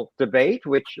presidential debate,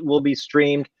 which will be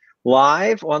streamed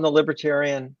live on the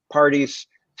Libertarian Party's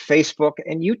Facebook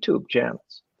and YouTube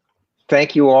channels.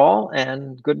 Thank you all,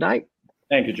 and good night.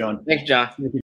 Thank you, John. Thanks, John.